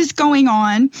this stuff is going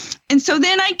on. And so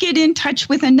then I get in touch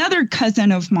with another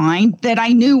cousin of mine that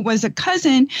I knew was a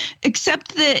cousin,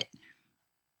 except that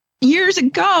years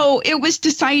ago, it was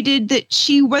decided that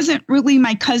she wasn't really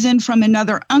my cousin from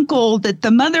another uncle, that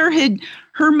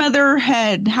her mother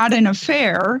had an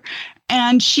affair,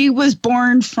 and she was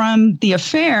born from the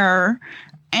affair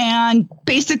and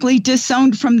basically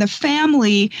disowned from the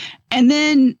family. And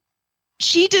then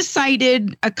she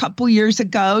decided a couple years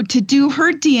ago to do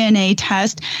her DNA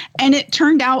test, and it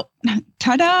turned out,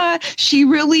 ta-da, she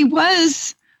really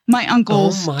was my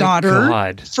uncle's daughter.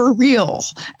 God. For real,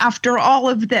 after all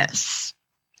of this.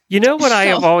 You know what I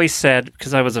have always said,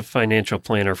 because I was a financial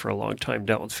planner for a long time,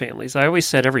 dealt with families. I always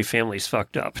said every family's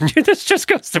fucked up. And this just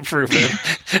goes to prove it.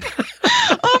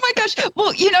 Oh my gosh. Well,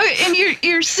 and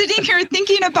you're sitting here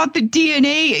thinking about the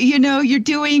DNA, you're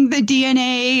doing the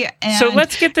DNA. And so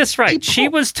let's get this right. She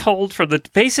was told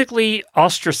basically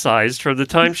ostracized from the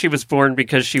time she was born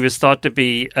because she was thought to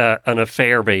be an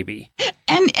affair baby.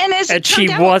 And she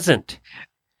wasn't.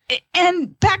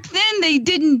 And back then they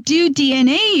didn't do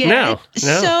DNA yet. No.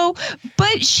 So,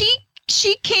 but she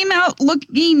came out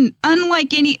looking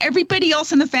unlike everybody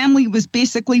else in the family was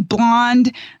basically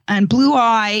blonde and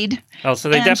blue-eyed. Oh, so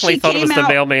they definitely thought it was the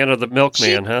mailman or the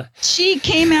milkman, huh? She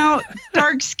came out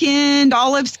dark-skinned,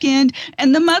 olive-skinned,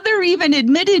 and the mother even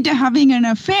admitted to having an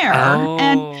affair. Oh.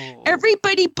 And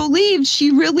everybody believed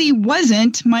she really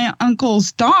wasn't my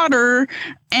uncle's daughter.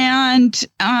 And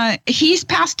he's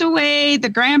passed away. The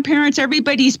grandparents,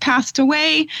 everybody's passed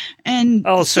away. And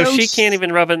so she can't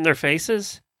even rub it in their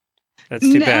faces? That's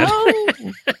too bad.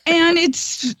 And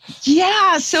it's,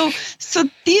 so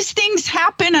these things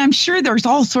happen. I'm sure there's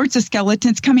all sorts of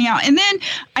skeletons coming out. And then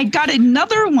I got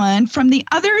another one from the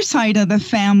other side of the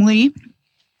family.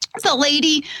 The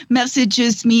lady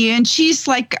messages me, and she's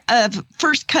like a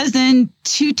first cousin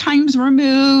 2 times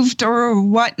removed or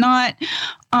whatnot.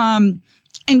 And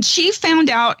she found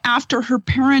out after her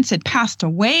parents had passed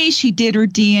away, she did her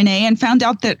DNA and found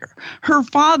out that her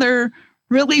father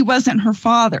really wasn't her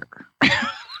father.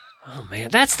 Oh man,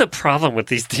 that's the problem with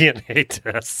these DNA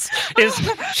tests. Is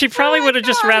she probably would have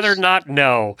just rather not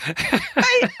know.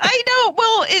 I know.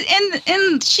 Well,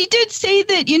 and she did say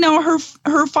that,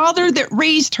 her father that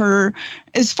raised her,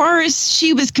 as far as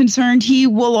she was concerned, he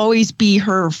will always be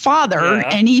her father,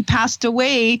 and he passed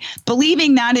away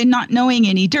believing that and not knowing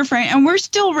any different. And we're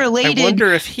still related. I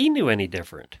wonder if he knew any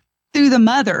different through the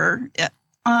mother.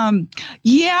 Who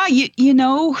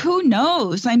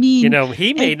knows? I mean,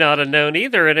 he may not have known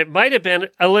either, and it might have been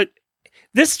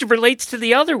this relates to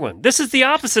the other one. This is the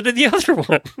opposite of the other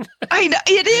one. I know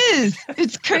it is.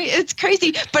 It's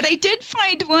crazy. But I did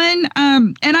find one,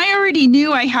 and I already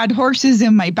knew I had horses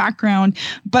in my background.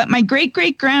 But my great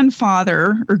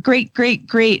grandfather, or great,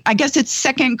 I guess it's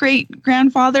second great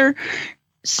grandfather,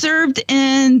 served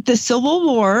in the Civil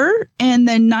War in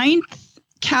the 9th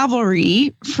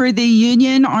Cavalry for the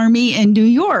Union Army in New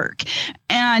York.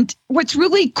 And what's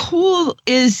really cool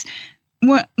is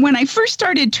when I first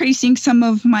started tracing some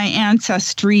of my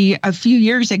ancestry a few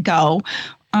years ago,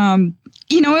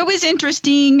 it was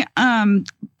interesting.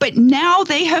 But now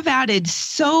they have added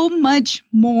so much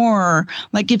more.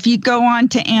 Like if you go on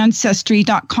to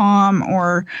Ancestry.com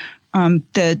or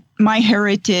the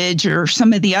MyHeritage or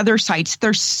some of the other sites,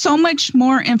 there's so much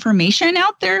more information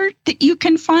out there that you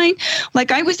can find.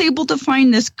 Like I was able to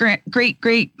find this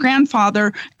great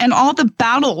grandfather and all the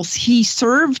battles he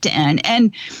served in,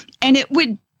 and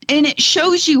it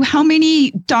shows you how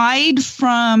many died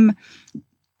from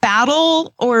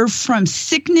battle or from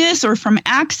sickness or from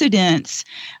accidents,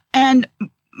 and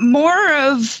more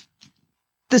of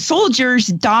the soldiers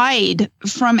died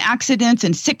from accidents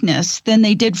and sickness than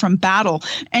they did from battle.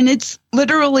 And it's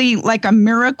literally like a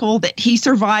miracle that he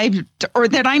survived, or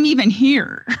that I'm even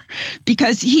here,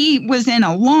 because he was in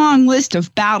a long list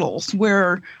of battles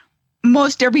where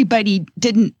most everybody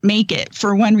didn't make it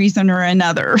for one reason or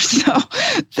another. So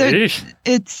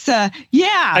it's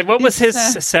And what was his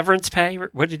severance pay?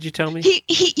 What did you tell me?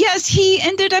 He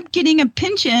ended up getting a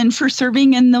pension for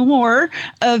serving in the war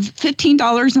of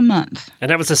 $15 a month. And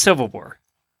that was the Civil War.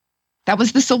 That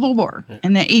was the Civil War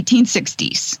in the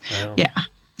 1860s. Wow. Yeah.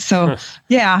 So,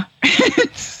 yeah.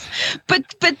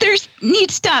 But there's neat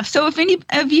stuff. So if any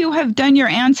of you have done your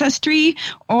ancestry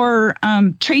or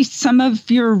traced some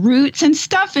of your roots and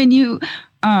stuff, and you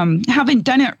haven't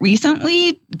done it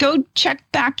recently, go check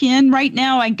back in right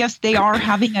now. I guess they are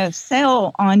having a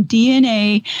sale on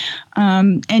DNA,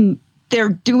 and they're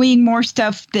doing more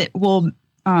stuff that will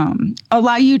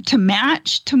allow you to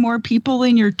match to more people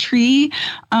in your tree.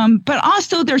 But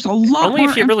also there's a lot only more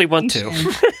if you really want to.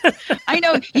 I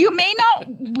know you may not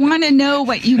want to know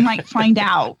what you might find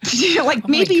out. Like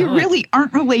maybe you really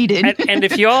aren't related. And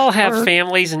if you all have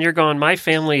families and you're going, my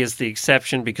family is the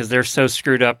exception because they're so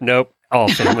screwed up. Nope. All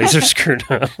families are screwed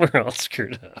up. We're all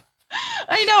screwed up.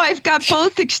 I know. I've got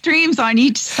both extremes on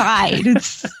each side.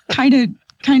 It's kind of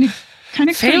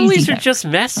crazy. Families are just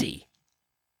messy.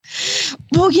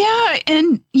 Well, yeah.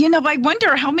 And, I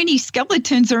wonder how many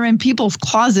skeletons are in people's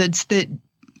closets that.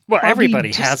 Well,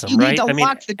 everybody has them, right? I mean,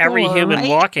 every human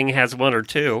walking has one or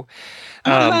two,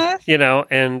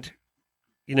 and,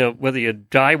 whether you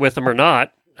die with them or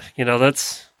not,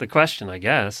 that's the question, I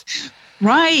guess.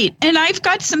 Right. And I've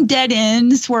got some dead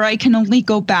ends where I can only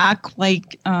go back past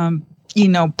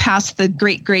the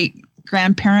great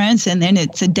grandparents, and then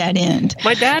it's a dead end.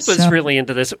 My dad was really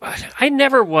into this. I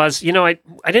never was, I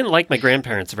didn't like my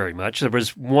grandparents very much. There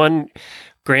was one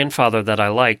grandfather that I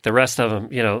liked. The rest of them,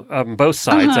 on both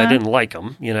sides, I didn't like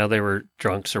them. They were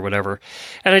drunks or whatever.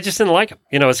 And I just didn't like them.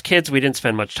 As kids, we didn't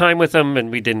spend much time with them, and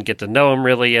we didn't get to know them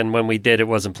really. And when we did, it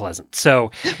wasn't pleasant.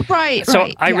 So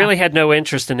I really had no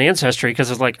interest in ancestry because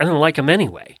I was like, I didn't like them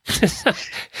anyway.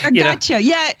 Gotcha.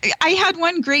 Yeah. I had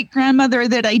one great grandmother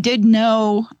that I did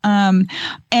know,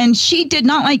 and she did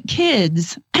not like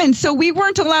kids. And so we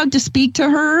weren't allowed to speak to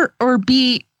her or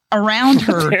be around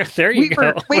her. There you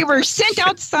go. We were sent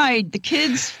outside. The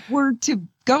kids were to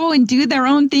go and do their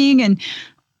own thing and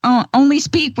only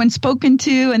speak when spoken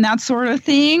to and that sort of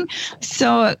thing.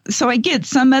 So I get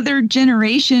some other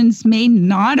generations may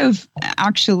not have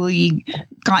actually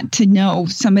got to know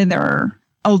some of their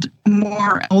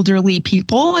more elderly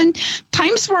people, and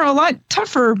times were a lot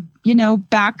tougher,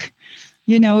 back,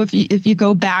 if you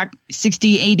go back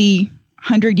 60, 80,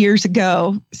 100 years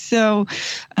ago. So,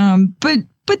 but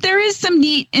there is some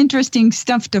neat, interesting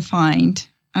stuff to find.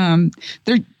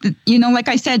 Like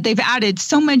I said, they've added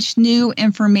so much new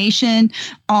information.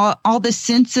 All the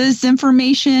census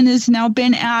information has now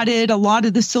been added. A lot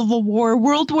of the Civil War,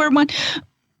 World War I.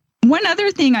 One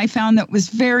other thing I found that was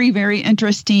very, very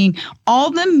interesting,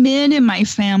 all the men in my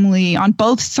family on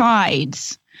both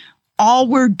sides all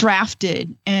were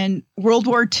drafted in World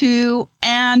War II,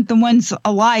 and the ones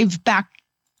alive back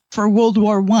for World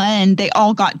War I, they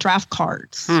all got draft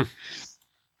cards.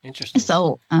 Interesting.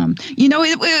 So,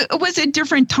 it was a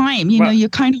different time. You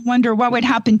kind of wonder what would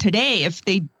happen today if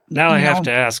they. Now I have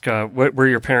to ask, were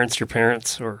your parents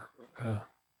or?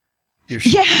 You're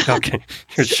Okay,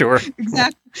 you're sure.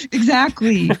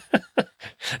 Exactly.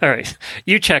 All right,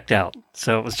 you checked out,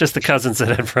 so it was just the cousins that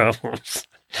had problems.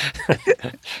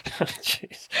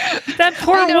 Jeez. That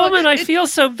poor woman. I feel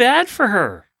so bad for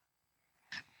her.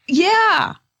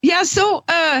 Yeah. Yeah. So,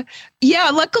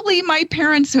 luckily my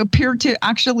parents appear to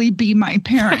actually be my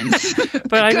parents.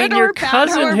 But I mean, your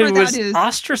cousin who was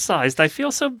ostracized, I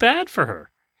feel so bad for her.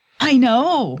 I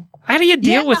know. How do you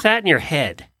deal with that in your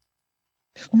head?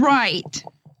 Right.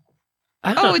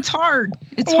 Oh, it's hard.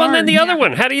 It's hard. And then the other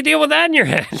one, how do you deal with that in your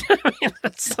head? I mean,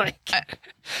 it's like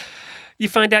you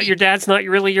find out your dad's not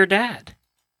really your dad.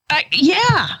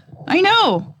 Yeah, I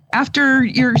know. After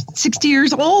you're 60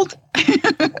 years old,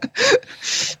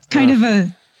 kind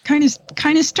of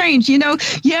strange,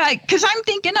 Yeah, because I'm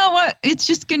thinking, what? It's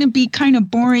just going to be kind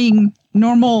of boring,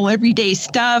 normal, everyday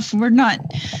stuff. We're not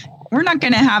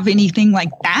going to have anything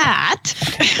like that.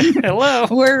 Hello.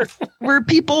 where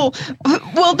people,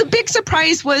 well, the big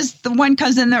surprise was the one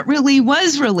cousin that really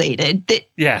was related that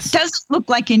doesn't look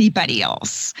like anybody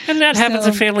else. And that happens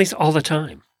in families all the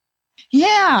time.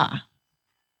 Yeah.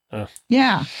 Oh.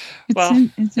 Yeah.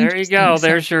 It's there you go.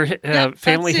 There's your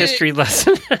family history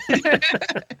lesson.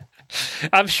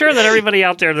 I'm sure that everybody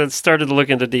out there that started to look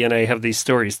into DNA have these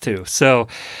stories too. So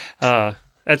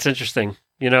that's interesting.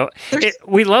 We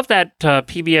love that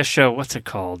PBS show. What's it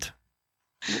called?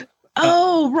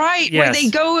 Right. Yes. Where they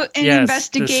go and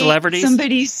investigate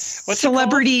somebody's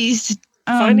celebrities.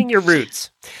 Finding Your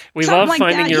Roots. We love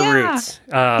Finding Your Roots.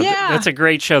 That's a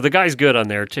great show. The guy's good on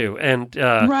there too. And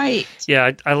right.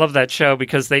 Yeah, I love that show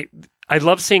because I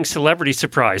love seeing celebrities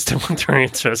surprised at what their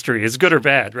ancestry is, good or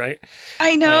bad, right?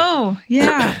 I know.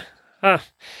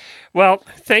 Well,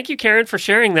 thank you, Karen, for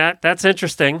sharing that. That's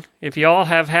interesting. If you all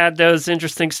have had those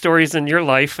interesting stories in your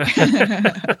life.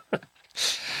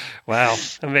 Wow,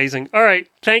 amazing. All right.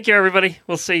 Thank you, everybody.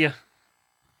 We'll see you.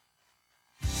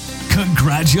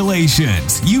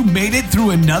 Congratulations. You made it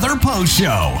through another post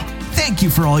show. Thank you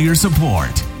for all your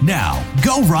support. Now,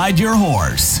 go ride your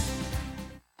horse.